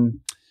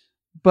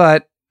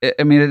 But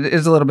I mean, it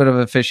is a little bit of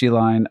a fishy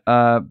line,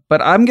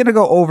 but I'm going to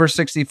go over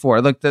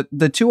 64. Look,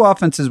 the two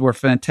offenses were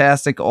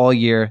fantastic all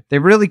year. They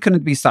really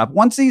couldn't be stopped.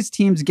 Once these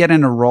teams get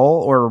in a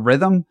roll or a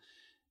rhythm,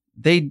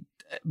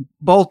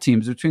 both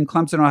teams between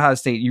Clemson and Ohio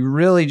State, you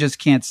really just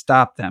can't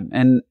stop them.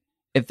 And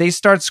if they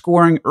start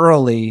scoring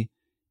early,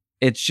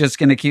 it's just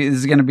going to this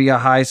is going to be a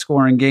high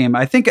scoring game.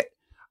 I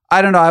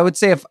don't know. I would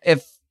say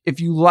if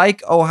you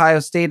like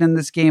Ohio State in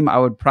this game, I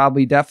would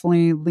probably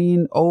definitely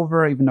lean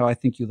over, even though I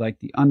think you like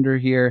the under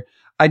here.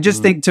 I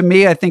just think, to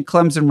me, I think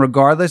Clemson,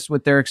 regardless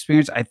with their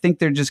experience, I think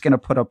they're just going to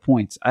put up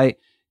points. I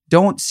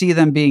don't see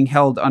them being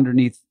held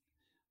underneath.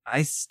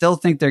 I still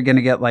think they're going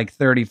to get like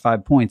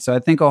 35 points. So I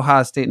think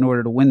Ohio State, in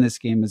order to win this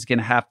game, is going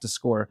to have to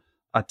score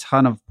a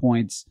ton of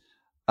points.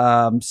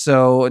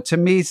 So to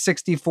me,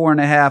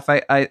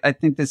 64.5, I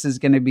think this is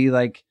going to be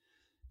like,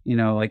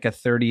 like a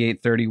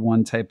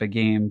 38-31 type of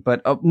game.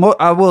 But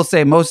I will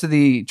say most of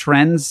the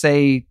trends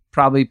say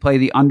probably play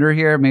the under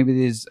here. Maybe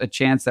there's a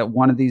chance that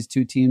one of these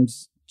two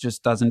teams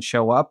just doesn't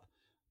show up,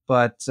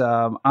 but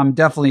I'm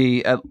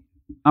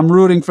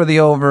rooting for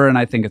the over, and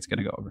I think it's going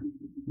to go over.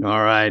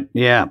 All right.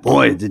 Yeah,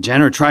 boy,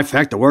 degenerate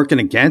trifecta working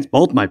against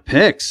both my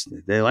picks.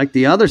 They like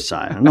the other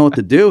side. I don't know what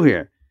to do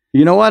here.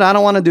 You know what? I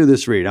don't want to do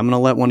this read. I'm going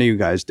to let one of you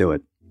guys do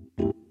it.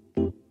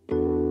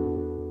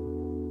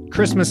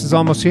 Christmas is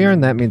almost here,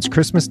 and that means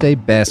Christmas Day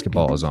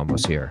basketball is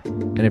almost here.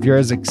 And if you're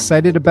as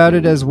excited about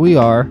it as we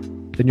are,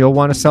 then you'll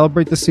want to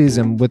celebrate the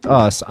season with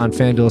us on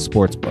FanDuel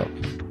Sportsbook.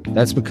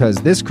 That's because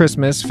this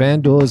Christmas,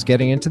 FanDuel is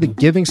getting into the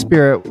giving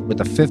spirit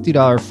with a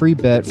 $50 free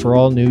bet for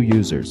all new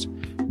users.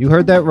 You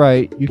heard that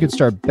right. You can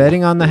start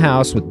betting on the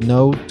house with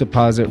no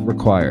deposit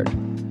required.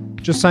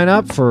 Just sign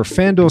up for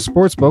FanDuel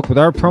Sportsbook with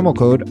our promo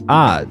code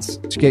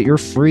ODDS to get your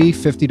free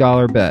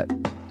 $50 bet.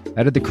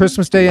 Out of the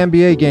Christmas Day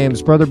NBA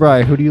games, Brother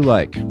Bry, who do you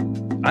like?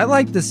 I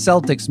like the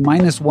Celtics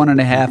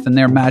 -1.5 in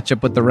their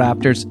matchup with the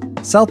Raptors.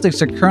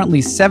 Celtics are currently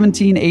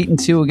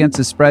 17-8-2 against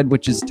the spread,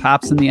 which is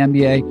tops in the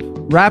NBA.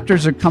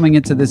 Raptors are coming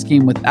into this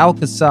game without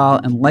Gasol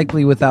and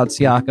likely without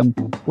Siakam,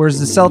 whereas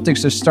the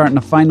Celtics are starting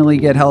to finally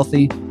get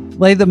healthy.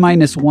 Lay the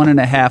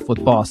 -1.5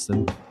 with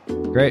Boston.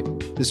 Great.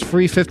 This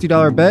free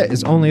 $50 bet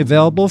is only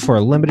available for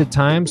a limited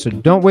time, so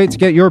don't wait to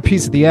get your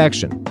piece of the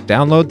action.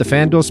 Download the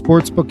FanDuel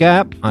Sportsbook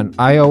app on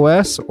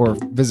iOS or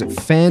visit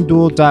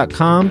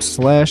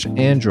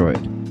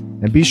fanduel.com/Android.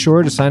 And be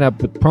sure to sign up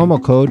with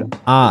promo code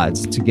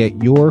ODDS to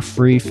get your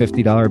free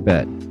 $50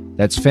 bet.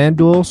 That's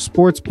FanDuel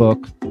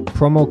Sportsbook,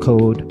 promo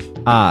code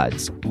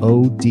ODDS,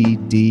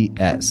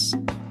 ODDS.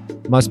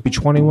 Must be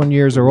 21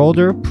 years or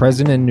older,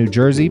 present in New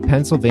Jersey,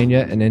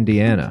 Pennsylvania, and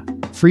Indiana.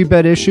 Free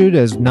bet issued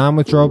as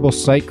non-withdrawable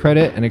site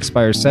credit and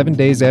expires 7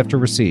 days after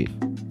receipt.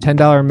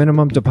 $10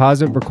 minimum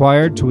deposit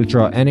required to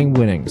withdraw any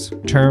winnings.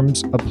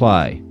 Terms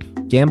apply.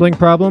 Gambling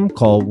problem?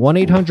 Call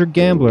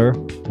 1-800-GAMBLER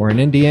or in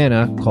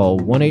Indiana, call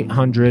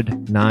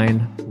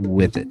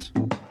 1-800-9-WITH-IT.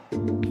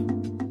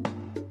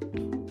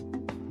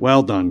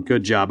 Well done.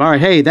 Good job. All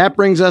right. Hey, that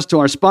brings us to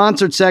our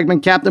sponsored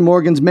segment, Captain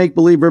Morgan's Make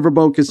Believe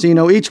Riverboat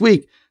Casino. Each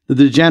week, the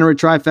Degenerate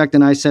Trifecta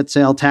and I set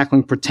sail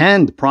tackling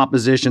pretend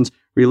propositions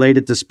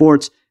related to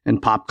sports and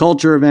pop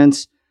culture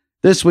events.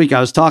 This week, I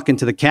was talking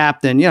to the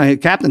captain. You know,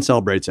 captain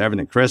celebrates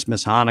everything.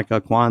 Christmas, Hanukkah,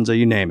 Kwanzaa,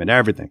 you name it,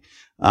 everything.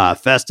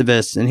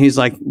 Festivus. And he's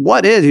like,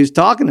 what is? He's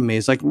talking to me.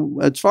 He's like,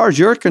 as far as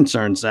you're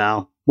concerned,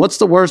 Sal, what's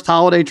the worst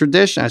holiday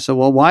tradition? I said,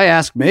 well, why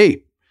ask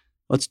me?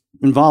 Let's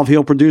involve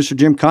heel producer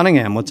Jim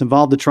Cunningham. Let's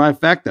involve the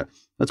trifecta.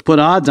 Let's put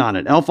odds on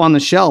it. Elf on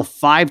the Shelf,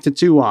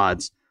 5-2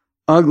 odds.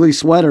 Ugly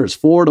Sweaters,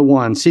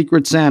 4-1.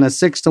 Secret Santa,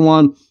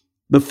 6-1.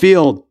 The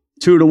Field,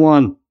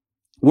 2-1.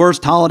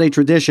 Worst holiday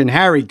tradition.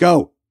 Harry,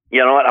 go.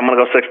 You know what? I'm going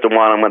to go 6-1.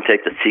 I'm going to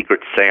take the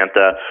Secret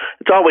Santa.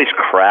 It's always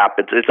crap.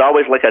 It's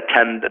always like a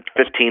 $10,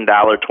 $15,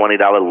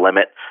 $20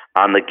 limit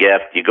on the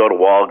gift. You go to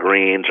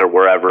Walgreens or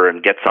wherever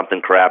and get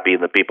something crappy,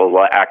 and the people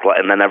act like,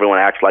 and then everyone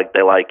acts like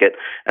they like it,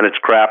 and it's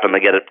crap, and they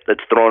get it.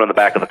 It's thrown in the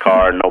back of the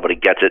car, and nobody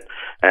gets it,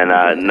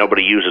 and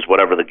nobody uses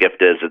whatever the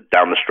gift is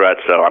down the stretch.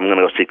 So I'm going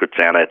to go Secret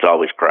Santa. It's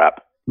always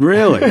crap.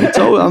 Really? It's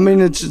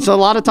a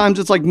lot of times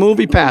it's like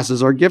movie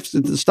passes or gifts,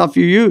 the stuff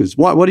you use.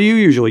 What do you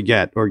usually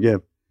get or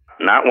give?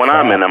 Not when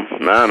I'm in them.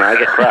 No, I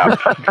get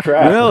crap.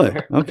 Really?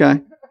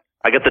 Okay.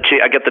 I get the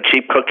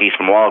cheap cookies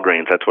from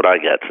Walgreens. That's what I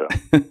get. So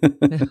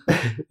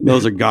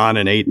those are gone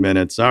in 8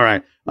 minutes. All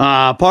right.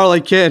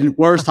 Parlay Kid,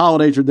 worst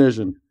holiday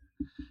tradition.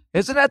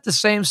 Isn't that the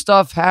same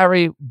stuff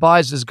Harry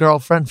buys his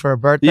girlfriend for her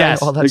birthday?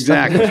 Yes, all that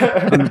exactly.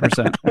 Stuff?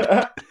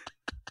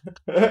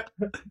 100%.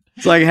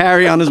 It's like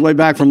Harry on his way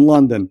back from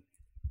London.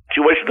 She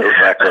wishes it was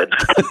that good.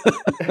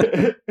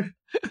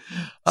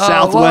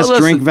 Southwest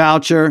drink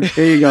voucher.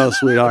 Here you go,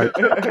 sweetheart.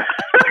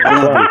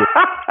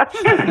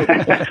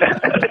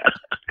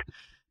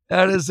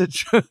 That is the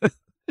truth.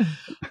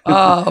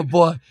 Oh,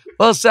 boy.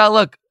 Well, Sal,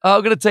 look,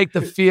 I'm going to take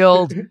the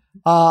Field, and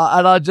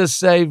I'll just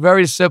say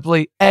very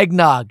simply,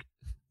 eggnog.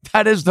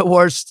 That is the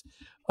worst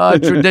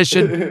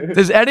tradition.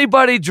 Does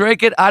anybody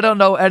drink it? I don't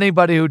know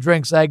anybody who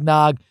drinks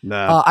eggnog.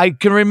 No. I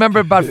can remember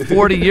about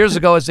 40 years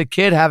ago as a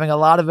kid having a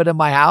lot of it in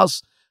my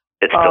house.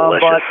 It's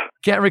delicious. But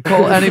can't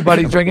recall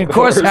anybody drinking. Of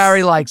course,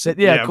 Harry likes it.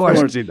 Yeah, of course.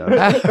 Of course he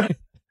does.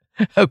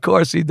 Of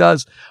course he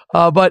does.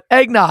 But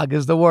eggnog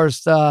is the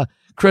worst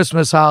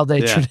Christmas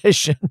holiday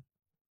tradition.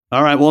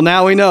 All right. Well,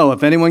 now we know.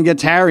 If anyone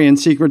gets Harry in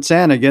Secret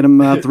Santa, get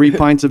him 3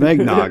 pints of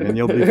eggnog and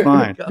you'll be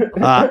fine.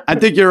 I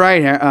think you're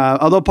right.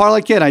 Although,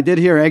 Parlay Kid, I did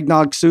hear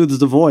eggnog soothes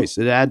the voice.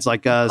 It adds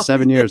like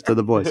 7 years to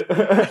the voice.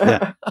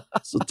 Yeah.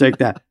 So take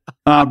that.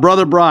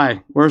 Brother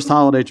Bry, worst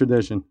holiday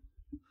tradition.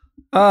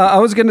 I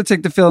was going to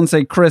take the Field and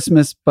say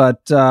Christmas,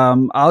 but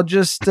I'll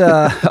just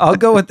I'll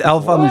go with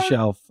Elf on the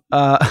Shelf.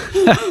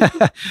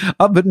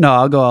 But no,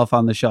 I'll go Elf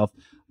on the Shelf.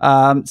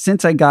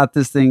 Since I got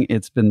this thing,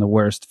 it's been the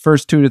worst.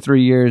 First 2 to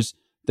 3 years,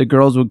 the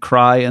girls would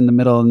cry in the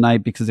middle of the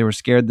night because they were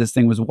scared this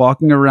thing was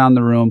walking around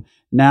the room.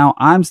 Now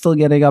I'm still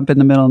getting up in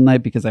the middle of the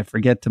night because I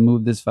forget to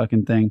move this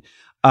fucking thing.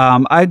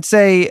 I'd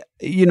say,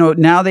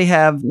 now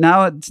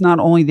it's not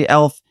only the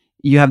elf,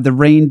 you have the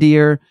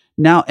reindeer.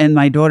 Now, and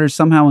my daughter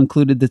somehow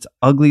included this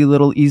ugly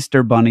little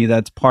Easter bunny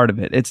that's part of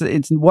it.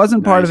 It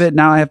wasn't part of it.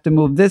 Now I have to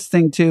move this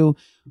thing too.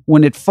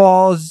 When it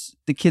falls,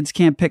 the kids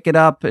can't pick it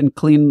up and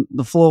clean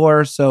the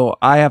floor, so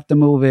I have to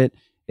move it.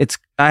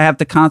 I have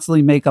to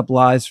constantly make up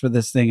lies for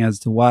this thing as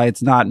to why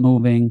it's not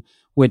moving,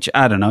 which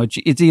I don't know.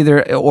 It's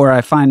either, or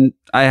I find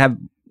I have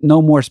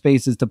no more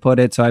spaces to put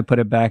it, so I put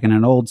it back in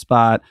an old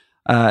spot.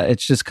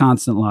 It's just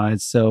constant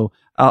lies. So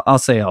I'll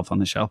say Elf on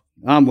the Shelf.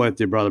 I'm with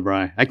you, Brother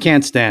Bry. I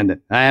can't stand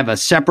it. I have a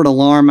separate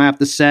alarm I have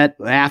to set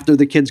after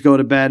the kids go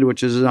to bed,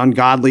 which is an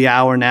ungodly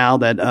hour now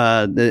that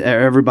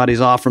everybody's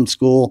off from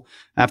school.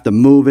 I have to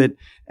move it.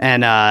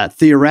 And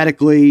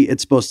theoretically,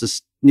 it's supposed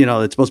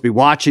to be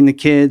watching the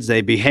kids.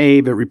 They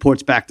behave. It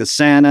reports back to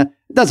Santa.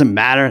 It doesn't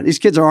matter. These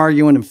kids are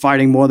arguing and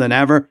fighting more than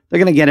ever. They're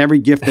going to get every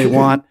gift they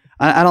want.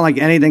 I don't like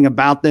anything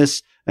about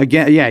this.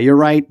 Again, yeah, you're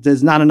right.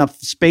 There's not enough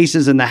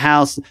spaces in the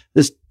house.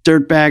 This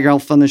dirtbag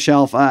Elf on the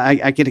Shelf,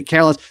 I get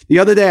careless. The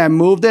other day I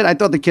moved it. I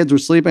thought the kids were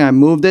sleeping. I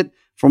moved it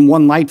from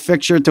one light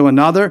fixture to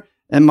another.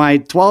 And my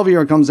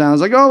 12-year-old comes down. I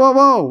was like, oh, whoa,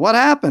 whoa, what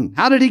happened?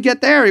 How did he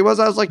get there? I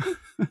was like,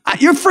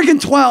 you're freaking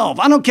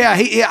 12. I don't care.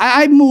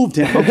 I moved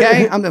him,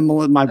 okay?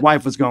 My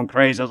wife was going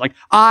crazy. I was like,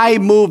 I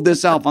moved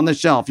this Elf on the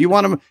Shelf. You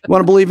want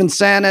to believe in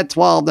Santa at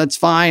 12? That's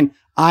fine.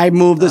 I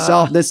moved this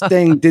elf. This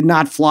thing did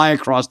not fly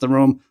across the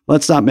room.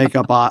 Let's not make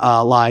up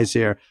lies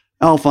here.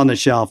 Elf on the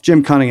Shelf.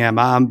 Jim Cunningham.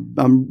 I'm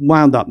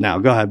wound up now.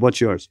 Go ahead. What's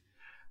yours?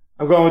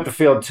 I'm going with the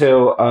field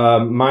too.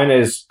 Mine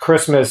is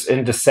Christmas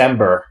in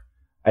December.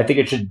 I think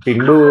it should be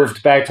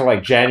moved back to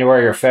like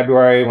January or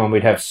February when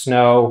we'd have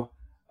snow.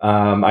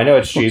 I know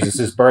it's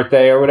Jesus'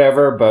 birthday or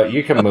whatever, but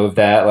you can move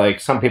that. Like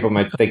some people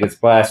might think it's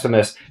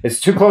blasphemous.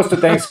 It's too close to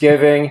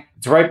Thanksgiving.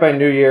 It's right by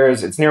New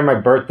Year's. It's near my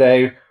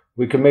birthday.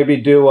 We could maybe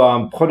do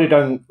put it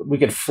on. We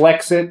could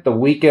flex it the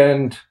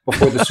weekend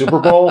before the Super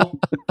Bowl.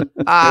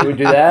 Can we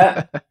do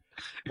that?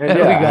 And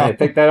yeah, I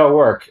think that'll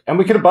work. And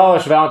we could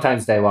abolish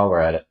Valentine's Day while we're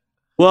at it.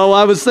 Well,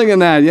 I was thinking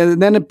that. Yeah,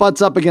 then it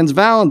butts up against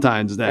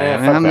Valentine's Day.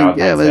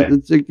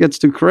 It gets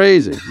too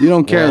crazy. You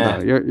don't care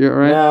though. You're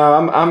right.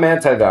 No, I'm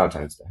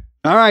anti-Valentine's Day.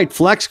 All right,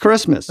 flex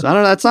Christmas. I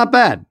don't know. That's not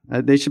bad.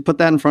 They should put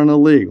that in front of the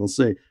league. We'll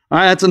see. All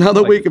right, that's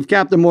another week of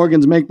Captain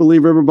Morgan's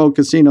Make-Believe Riverboat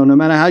Casino. No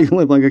matter how you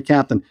live like a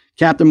captain,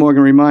 Captain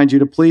Morgan reminds you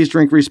to please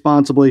drink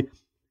responsibly.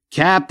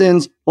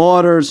 Captain's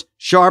orders,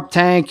 Sharp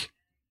Tank.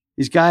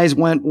 These guys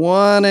went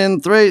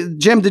 1-3.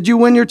 Jim, did you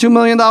win your $2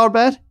 million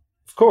bet?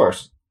 Of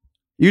course.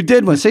 You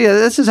did win. See,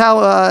 this is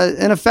how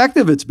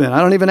ineffective it's been. I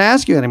don't even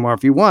ask you anymore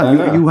if you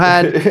won. You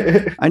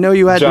had, I know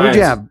you had, who'd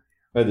you have?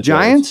 The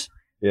Giants?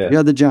 Yeah. You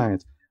had the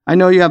Giants. I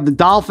know you have the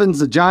Dolphins,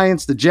 the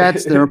Giants, the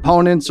Jets, their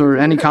opponents, or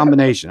any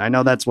combination. I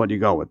know that's what you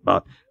go with.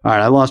 But all right,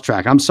 I lost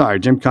track. I'm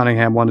sorry. Jim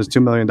Cunningham won his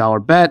 $2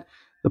 million bet.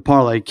 The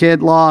Parlay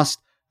Kid lost.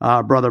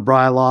 Brother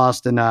Bry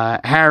lost. And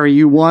Harry,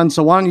 you won.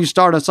 So why don't you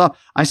start us off?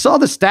 I saw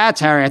the stats,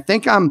 Harry. I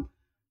think I'm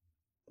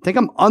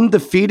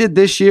undefeated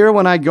this year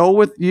when I go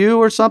with you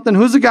or something.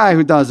 Who's the guy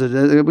who does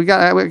it? We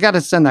got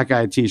to send that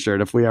guy a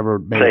T-shirt if we ever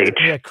made it.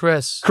 Yeah,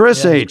 Chris.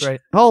 Chris yeah, H.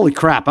 Holy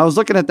crap! I was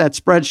looking at that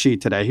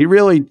spreadsheet today. He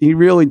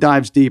really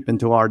dives deep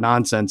into our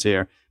nonsense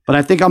here. But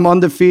I think I'm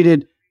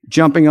undefeated,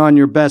 jumping on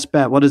your best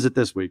bet. What is it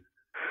this week?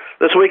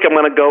 This week I'm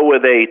going to go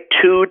with a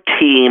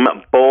 2-team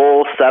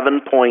bowl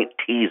 7-point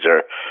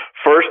teaser.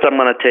 First, I'm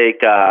going to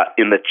take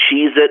in the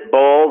Cheez-It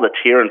Bowl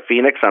that's here in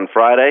Phoenix on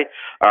Friday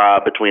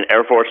between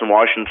Air Force and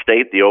Washington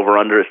State. The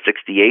over-under is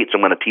 68, so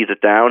I'm going to tease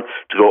it down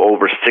to go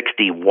over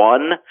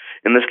 61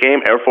 in this game.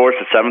 Air Force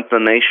is 7th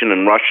in the nation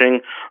in rushing,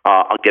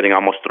 getting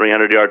almost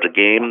 300 yards a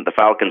game. The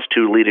Falcons'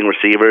 2 leading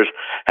receivers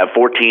have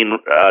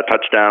 14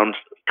 touchdowns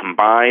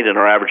combined and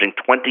are averaging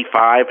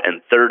 25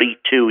 and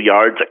 32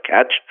 yards a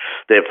catch.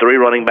 They have 3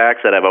 running backs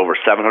that have over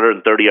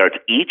 730 yards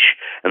each,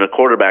 and the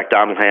quarterback,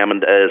 Donald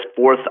Hammond, is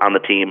 4th on the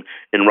team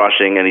in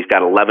rushing, and he's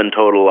got 11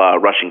 total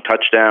rushing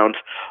touchdowns.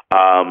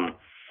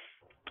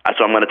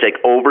 So I'm going to take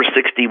over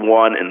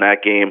 61 in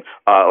that game.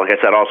 Like I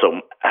said,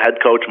 also,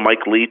 head coach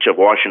Mike Leach of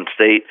Washington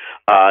State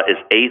is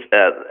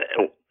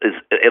 8th. Is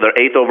either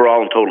 8th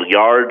overall in total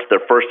yards.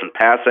 They're 1st in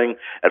passing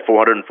at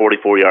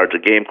 444 yards a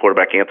game.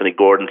 Quarterback Anthony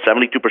Gordon,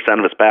 72%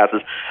 of his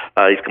passes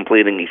he's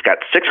completing. He's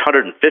got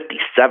 657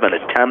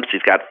 attempts.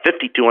 He's got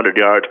 5,200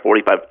 yards,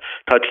 45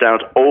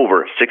 touchdowns,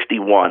 over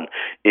 61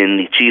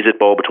 in the Cheez-It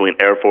Bowl between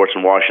Air Force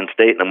and Washington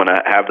State. And I'm going to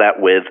have that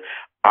with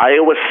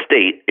Iowa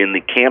State in the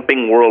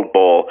Camping World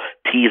Bowl.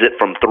 Tease it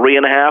from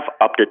 3.5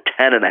 up to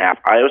 10.5.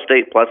 Iowa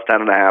State plus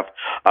 10.5.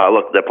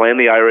 Look, they're playing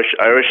the Irish.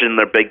 Irish in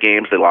their big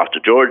games. They lost to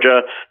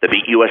Georgia. They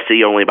beat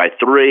USC only by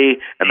 3,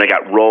 and they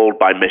got rolled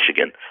by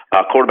Michigan.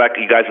 Quarterback,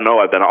 you guys know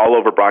I've been all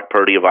over Brock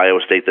Purdy of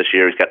Iowa State this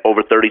year. He's got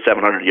over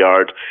 3,700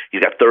 yards.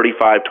 He's got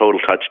 35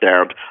 total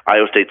touchdowns.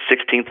 Iowa State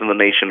 16th in the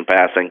nation in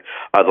passing.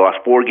 The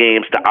last 4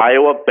 games to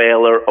Iowa,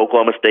 Baylor,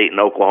 Oklahoma State, and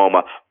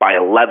Oklahoma by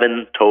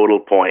 11 total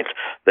points.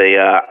 They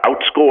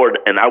outscored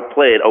and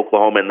outplayed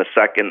Oklahoma in the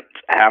second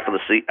half of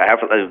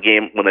the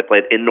game when they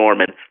played in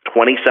Norman,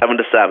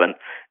 27-7.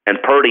 And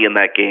Purdy in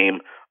that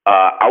game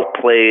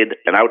outplayed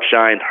and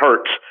outshined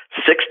Hurts.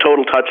 6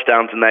 total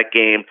touchdowns in that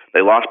game. They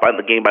lost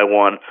the game by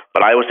 1,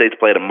 but Iowa State's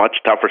played a much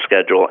tougher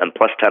schedule, and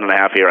plus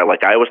 10.5 here. I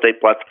like Iowa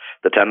State plus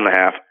the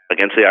 10.5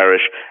 against the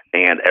Irish,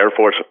 and Air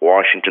Force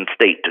Washington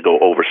State to go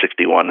over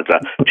 61. It's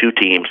a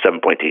 2-team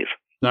 7-point tease.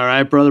 All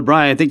right, Brother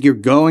Brian, I think you're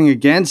going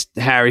against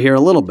Harry here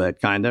a little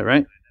bit, kind of,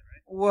 right?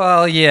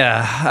 Well,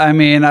 yeah. I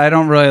mean, I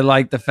don't really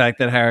like the fact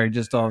that Harry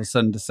just all of a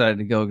sudden decided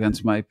to go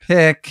against my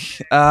pick.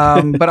 But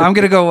I'm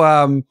going to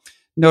go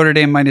Notre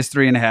Dame minus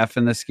 3.5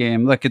 in this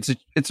game. Look, it's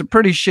a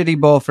pretty shitty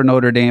bowl for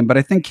Notre Dame, but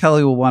I think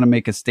Kelly will want to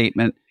make a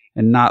statement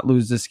and not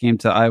lose this game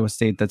to Iowa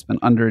State that's been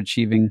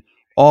underachieving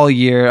all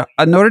year.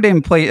 Notre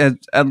Dame played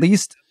at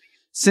least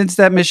since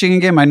that Michigan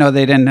game. I know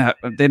they didn't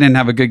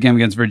have a good game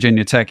against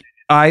Virginia Tech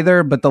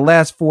either, but the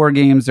last 4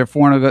 games they're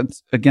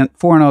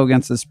 4-0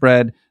 against the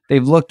spread.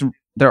 They've looked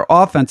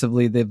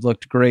offensively, they've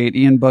looked great.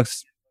 Ian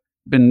Book's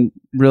been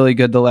really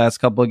good the last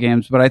couple of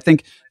games, but I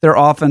think their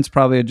offense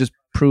probably would just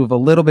prove a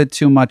little bit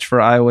too much for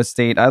Iowa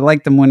State. I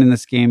like them winning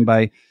this game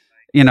by,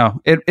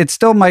 it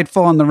still might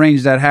fall in the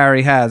range that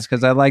Harry has,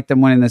 because I like them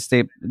winning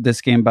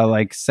this game by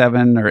like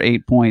 7 or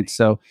 8 points.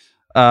 So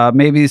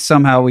maybe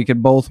somehow we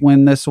could both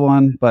win this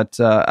one, but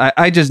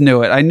I just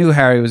knew it. I knew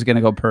Harry was going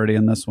to go Purdy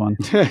in this one.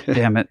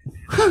 Damn it.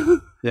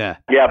 Yeah.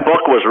 Yeah,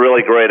 Book was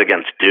really great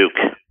against Duke.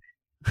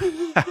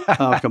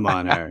 Oh, come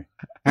on, Harry.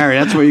 Harry,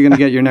 that's where you're going to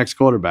get your next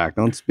quarterback.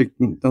 Don't speak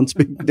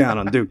down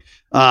on Duke.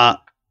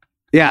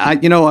 We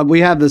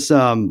have this.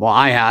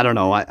 I don't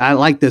know. I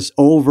like this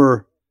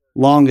over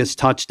longest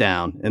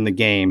touchdown in the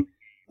game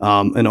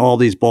in all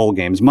these bowl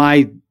games.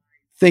 My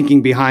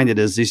thinking behind it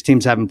is these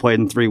teams haven't played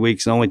in 3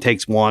 weeks. It only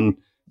takes one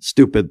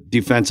stupid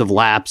defensive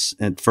lapse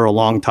for a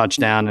long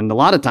touchdown. And a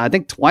lot of time, I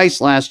think twice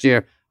last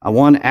year, I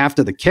won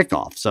after the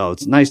kickoff. So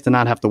it's nice to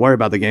not have to worry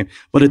about the game.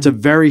 But it's a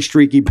very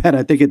streaky bet.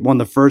 I think it won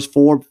the first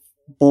 4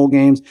 bowl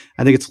games.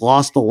 I think it's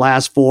lost the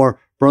last 4.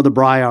 Brother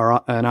Bry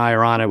and I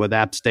are on it with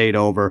App State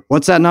over.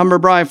 What's that number,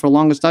 Bry, for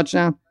longest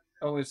touchdown?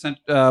 Oh,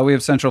 we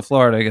have Central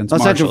Florida against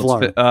Marshall. Central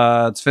Florida.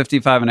 It's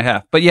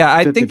 55.5. But yeah,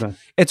 I 55. Think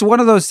it's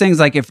one of those things,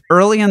 like if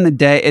early in the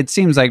day, it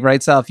seems like,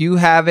 right, Sal, if you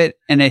have it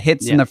and it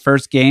hits in the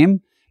first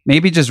game,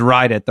 maybe just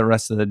ride it the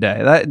rest of the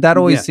day. That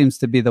always seems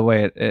to be the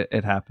way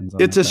it happens.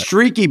 It's a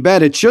streaky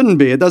bet. It shouldn't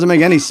be. It doesn't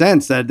make any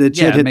sense that it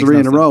should hit 3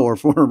 in a row or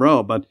 4 in a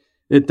row, but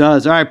it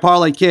does. All right,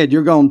 Parlay Kid,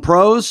 you're going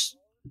pros.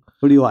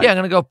 Who do you like? Yeah, I'm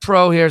going to go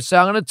pro here. So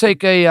I'm going to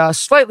take a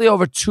slightly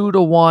over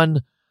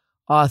 2-1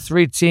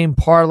 3-team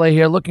parlay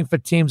here, looking for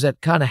teams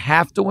that kind of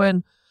have to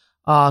win.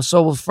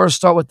 So we'll first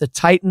start with the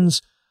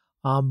Titans.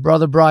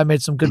 Brother Bry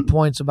made some good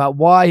points about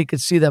why he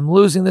could see them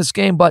losing this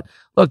game. But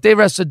look, they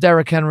rested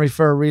Derrick Henry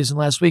for a reason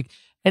last week.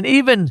 And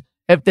even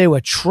if they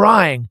were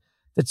trying,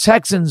 the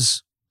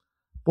Texans,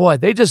 boy,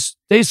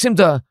 they seem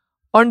to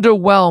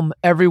underwhelm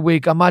every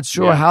week. I'm not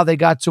sure how they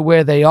got to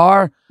where they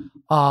are.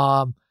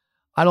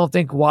 I don't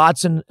think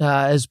Watson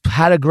has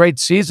had a great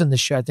season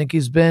this year. I think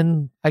he's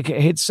been, I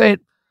hate to say it,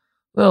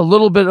 a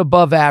little bit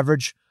above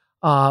average.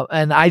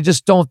 And I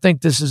just don't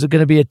think this is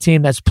going to be a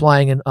team that's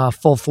playing in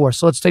full force.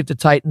 So let's take the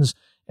Titans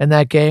in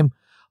that game.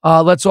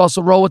 Let's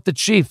also roll with the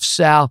Chiefs,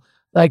 Sal.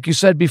 Like you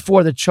said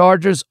before, the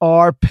Chargers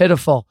are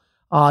pitiful.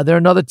 They're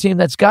another team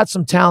that's got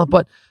some talent,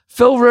 but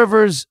Phil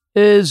Rivers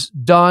is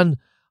done.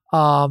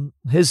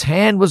 His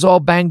hand was all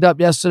banged up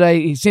yesterday.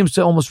 He seems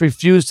to almost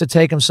refuse to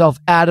take himself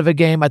out of a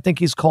game. I think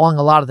he's calling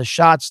a lot of the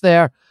shots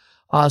there.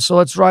 So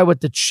let's ride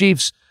with the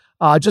Chiefs.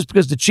 Just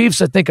because the Chiefs,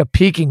 I think, are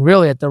peaking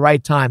really at the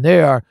right time.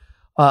 They are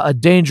a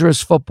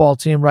dangerous football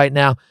team right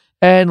now.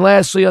 And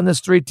lastly, on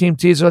this 3-team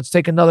teaser, let's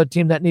take another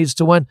team that needs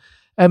to win.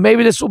 And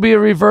maybe this will be a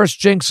reverse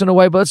jinx in a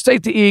way, but let's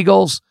take the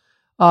Eagles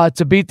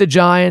to beat the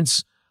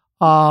Giants.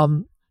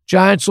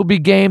 Giants will be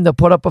game. They'll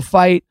put up a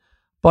fight.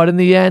 But in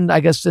the end, I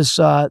guess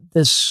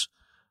this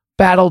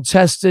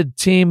battle-tested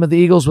team of the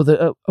Eagles with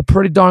a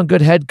pretty darn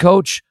good head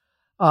coach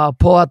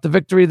pull out the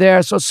victory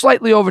there. So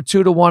slightly over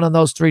 2-1 on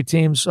those 3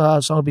 teams.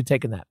 So I'll be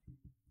taking that.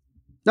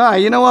 All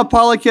right, you know what,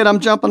 Parlay Kid, I'm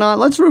jumping on.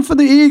 Let's root for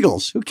the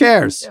Eagles. Who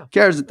cares? Who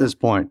cares at this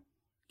point?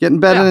 Getting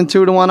better than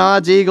 2-1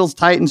 odds. Eagles,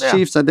 Titans,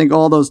 Chiefs. I think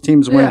all those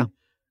teams win.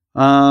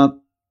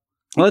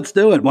 Let's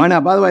do it. Why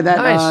not? By the way,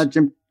 that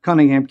Jim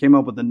Cunningham came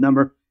up with the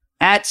number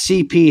at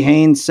CP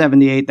Haynes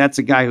 78. That's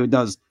a guy who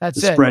does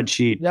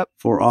spreadsheet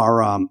for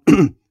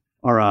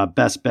our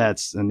best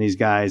bets and these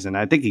guys. And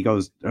I think he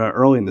goes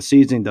early in the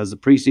season, does the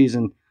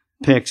preseason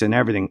picks and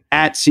everything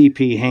at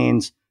CP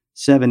Haynes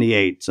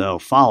 78. So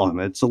follow him.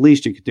 It's the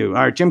least you could do.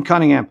 All right, Jim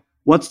Cunningham,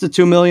 what's the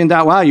 $2 million?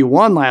 Wow, you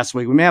won last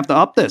week. We may have to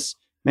up this.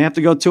 May have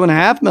to go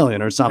 $2.5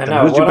 million or something.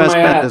 Who's your best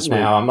bet this week?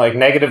 I'm like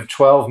negative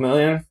 12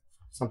 million.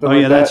 Something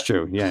like that. That's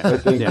true. Yeah. I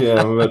think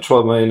I'm about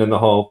 12 million in the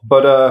hole.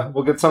 But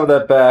we'll get some of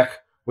that back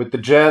with the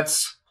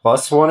Jets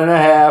plus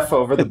 1.5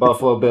 over the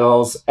Buffalo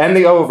Bills and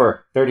the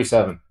over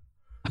 37.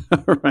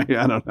 Right.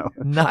 I don't know.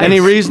 Nice. Any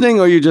reasoning,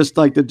 or you just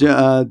like the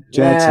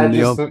Jets and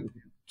the over?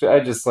 I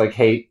just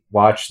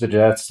watch the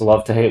Jets,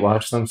 love to hate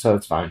watch them, so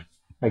it's fine.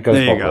 It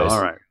goes both ways.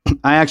 All right.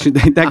 I actually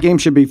think that game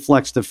should be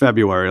flexed to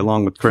February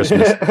along with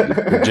Christmas,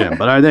 Jim.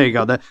 But all right, there you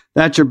go.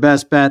 That's your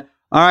best bet.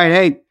 All right,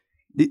 hey,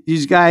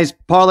 these guys,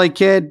 Parlay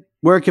Kid,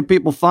 where can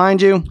people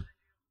find you?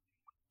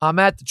 I'm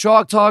at the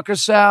Chalk Talker,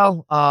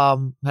 Sal.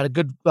 Had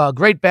a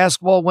great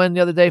basketball win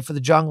the other day for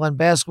the John Glenn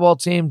basketball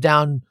team,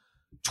 down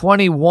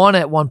 21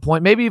 at one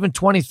point, maybe even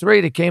 23.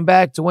 They came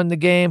back to win the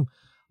game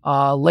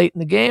late in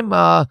the game.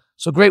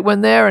 So great win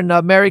there,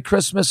 and Merry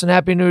Christmas and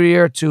Happy New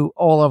Year to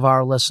all of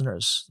our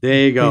listeners.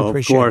 There you go,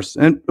 of course.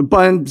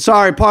 But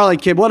sorry, Parlay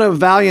Kid, what a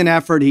valiant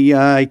effort. He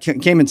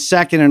came in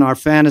second in our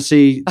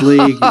fantasy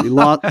league. He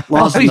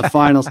lost in the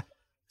finals.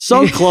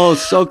 So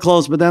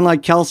close. But then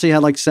Kelsey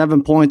had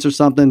 7 points or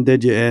something,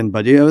 did you in?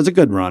 But it was a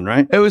good run,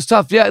 right? It was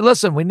tough. Yeah,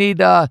 listen, we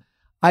need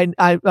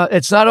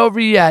it's not over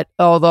yet,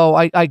 although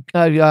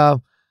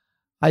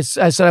I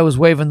said I was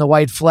waving the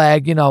white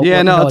flag,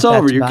 Yeah, no, it's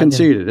over. You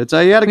conceded.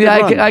 You had a good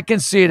run. I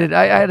conceded.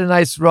 I had a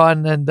nice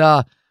run, and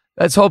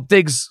Let's hope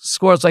Diggs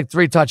scores like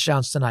 3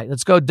 touchdowns tonight.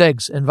 Let's go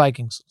Diggs and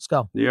Vikings. Let's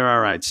go. You're all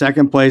right.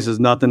 Second place is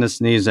nothing to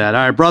sneeze at.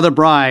 All right, Brother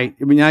Bry.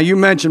 Now, you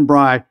mentioned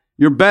Bry.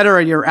 You're better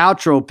at your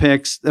outro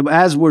picks.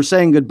 As we're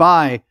saying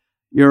goodbye,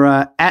 you're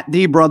at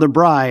the Brother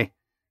Bry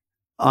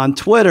on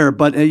Twitter,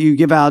 but you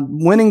give out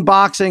winning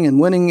boxing and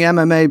winning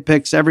MMA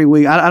picks every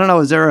week. I don't know.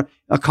 Is there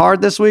a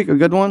card this week? A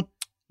good one?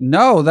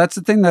 No, that's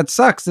the thing that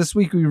sucks. This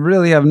week we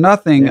really have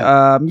nothing.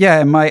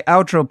 And my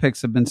outro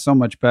picks have been so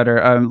much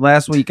better.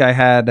 Last week I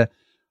said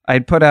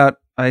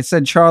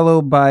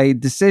Charlo by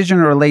decision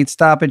or late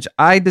stoppage.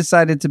 I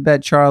decided to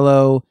bet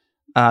Charlo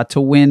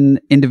to win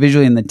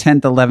individually in the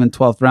 10th, 11th,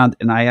 12th round,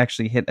 and I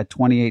actually hit a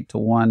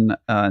 28-1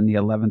 in the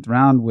 11th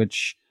round,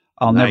 which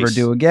I'll never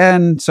do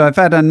again. So I've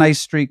had a nice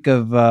streak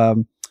of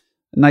some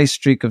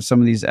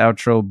of these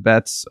outro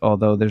bets,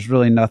 although there's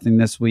really nothing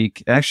this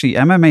week. Actually,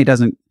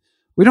 MMA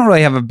we don't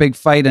really have a big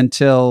fight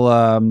until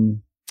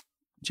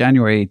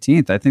January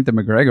 18th. I think the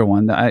McGregor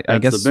one. I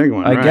guess the big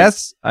one. I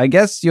guess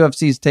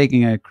UFC is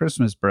taking a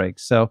Christmas break.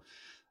 So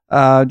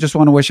just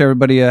want to wish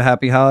everybody a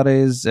happy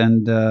holidays,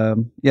 and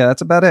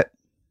that's about it.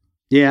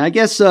 Yeah, I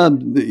guess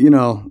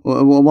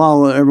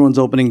while everyone's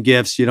opening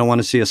gifts, you don't want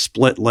to see a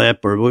split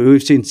lip, or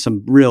we've seen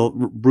some real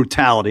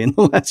brutality in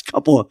the last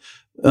couple of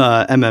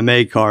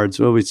MMA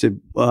cards. What we said,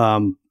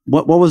 what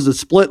was the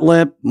split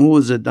lip? What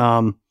was it?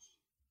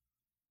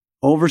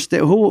 Overstay.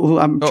 Who?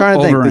 I'm trying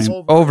to think.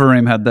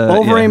 Overeem had the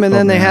Overeem, and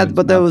then they had,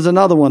 but there was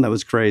another one that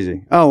was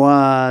crazy.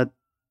 The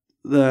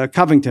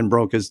Covington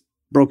broke his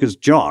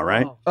jaw,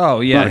 right? Oh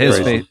yeah, his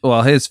face.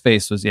 Well, his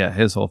face was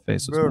his whole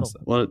face was messed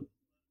up. What?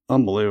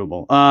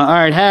 Unbelievable. All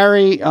right,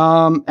 Harry,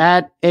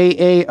 at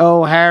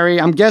AAO Harry.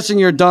 I'm guessing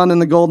you're done in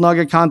the Gold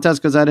Nugget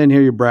contest because I didn't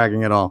hear you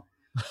bragging at all.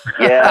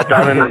 Yeah,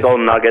 done in the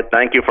Golden Nugget.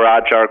 Thank you for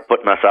OddsShark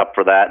putting us up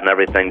for that and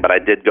everything. But I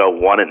did go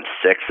 1-6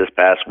 this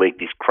past week.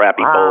 These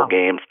crappy bowl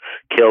games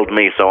killed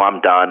me, so I'm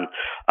done.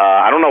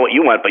 I don't know what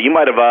you went, but you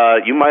might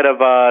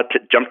have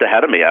jumped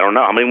ahead of me. I don't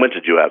know. How many wins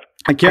did you have?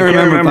 I can't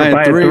remember if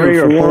I had 3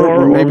 or 4,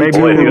 or maybe 2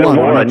 or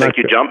 1. I think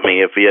you jumped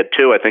me. If you had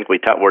 2, I think we're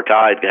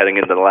tied heading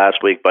into the last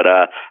week. But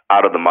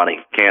out of the money,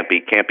 can't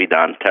be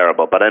done.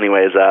 Terrible. But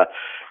anyways, I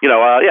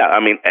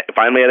mean,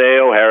 find me at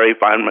AO Harry.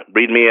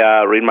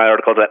 Read my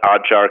articles at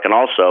OddsShark, and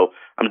also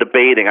I'm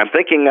debating. I'm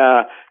thinking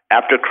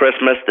after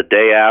Christmas, the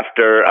day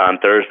after on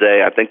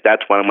Thursday. I think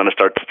that's when I'm going to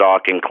start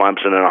stalking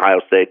Clemson and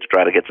Ohio State to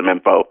try to get some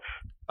info.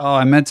 Oh,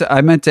 I meant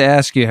to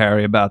ask you,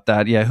 Harry, about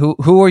that. Yeah,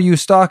 who are you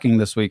stalking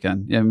this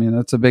weekend? Yeah, I mean,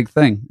 that's a big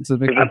thing. It's a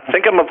big. I'm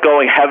thinking of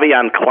going heavy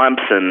on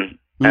Clemson,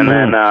 and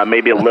then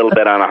maybe a little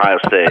bit on Ohio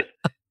State.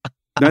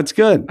 That's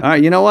good. All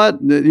right, you know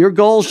what? Your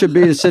goal should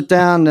be to sit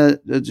down,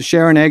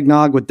 share an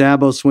eggnog with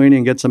Dabo Sweeney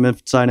and get some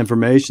inside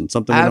information.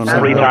 Something we don't know.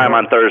 Free time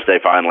on Thursday,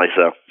 finally.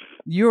 So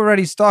you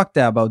already stalked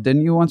Dabo,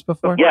 didn't you, once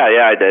before? Yeah,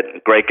 I did.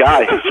 Great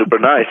guy, super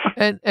nice.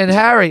 And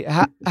Harry,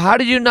 how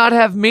did you not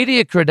have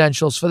media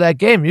credentials for that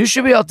game? You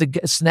should be able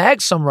to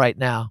snag some right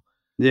now.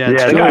 Yeah,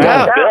 Bill,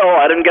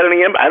 I didn't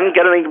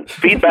get any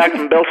feedback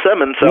from Bill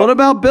Simmons. So. What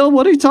about Bill?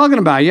 What are you talking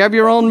about? You have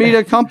your own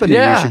media company.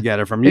 You should get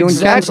it from. You and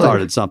Ken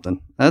started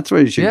something. That's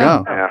where you should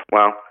go. Yeah,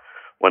 well,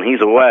 when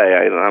he's away,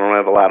 I don't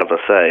have a lot of a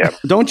say.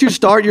 Don't you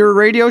start your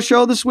radio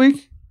show this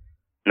week?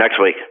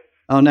 Next week.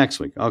 Oh, next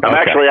week. Okay. I'm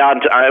actually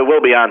on. I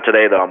will be on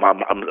today, though.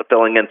 I'm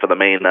filling in for the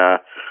main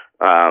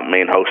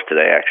host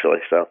today, actually.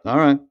 So. All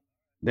right.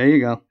 There you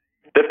go.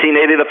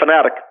 1580 The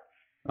Fanatic.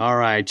 All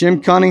right,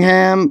 Jim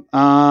Cunningham,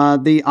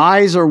 the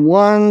eyes are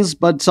ones,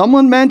 but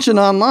someone mentioned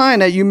online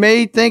that you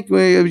may think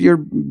your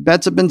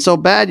bets have been so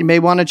bad, you may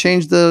want to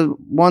change the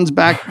ones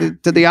back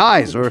to the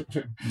eyes or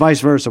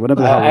vice versa,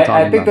 whatever the hell we're talking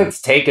about. I think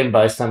that's taken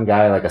by some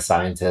guy, like a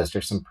scientist or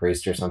some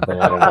priest or something.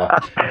 I don't know.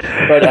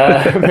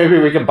 But maybe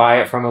we can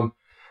buy it from him.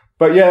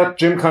 But yeah,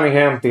 Jim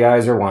Cunningham, the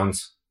eyes are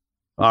ones.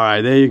 All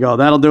right, there you go.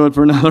 That'll do it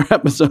for another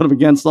episode of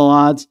Against All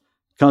Odds.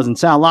 Cousin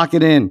Sal, lock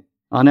it in.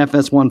 On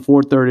FS1,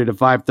 4:30 to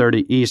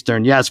 5:30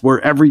 Eastern. Yes, we're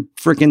every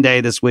freaking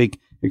day this week,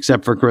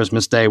 except for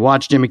Christmas Day.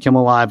 Watch Jimmy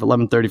Kimmel Live,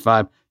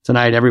 11:35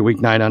 tonight, every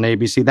weeknight on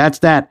ABC. That's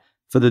that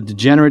for the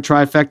degenerate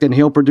trifecta and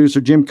heel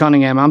producer Jim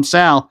Cunningham. I'm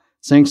Sal,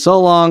 saying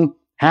so long,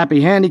 happy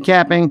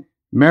handicapping,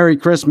 Merry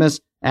Christmas,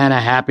 and a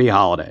happy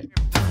holiday.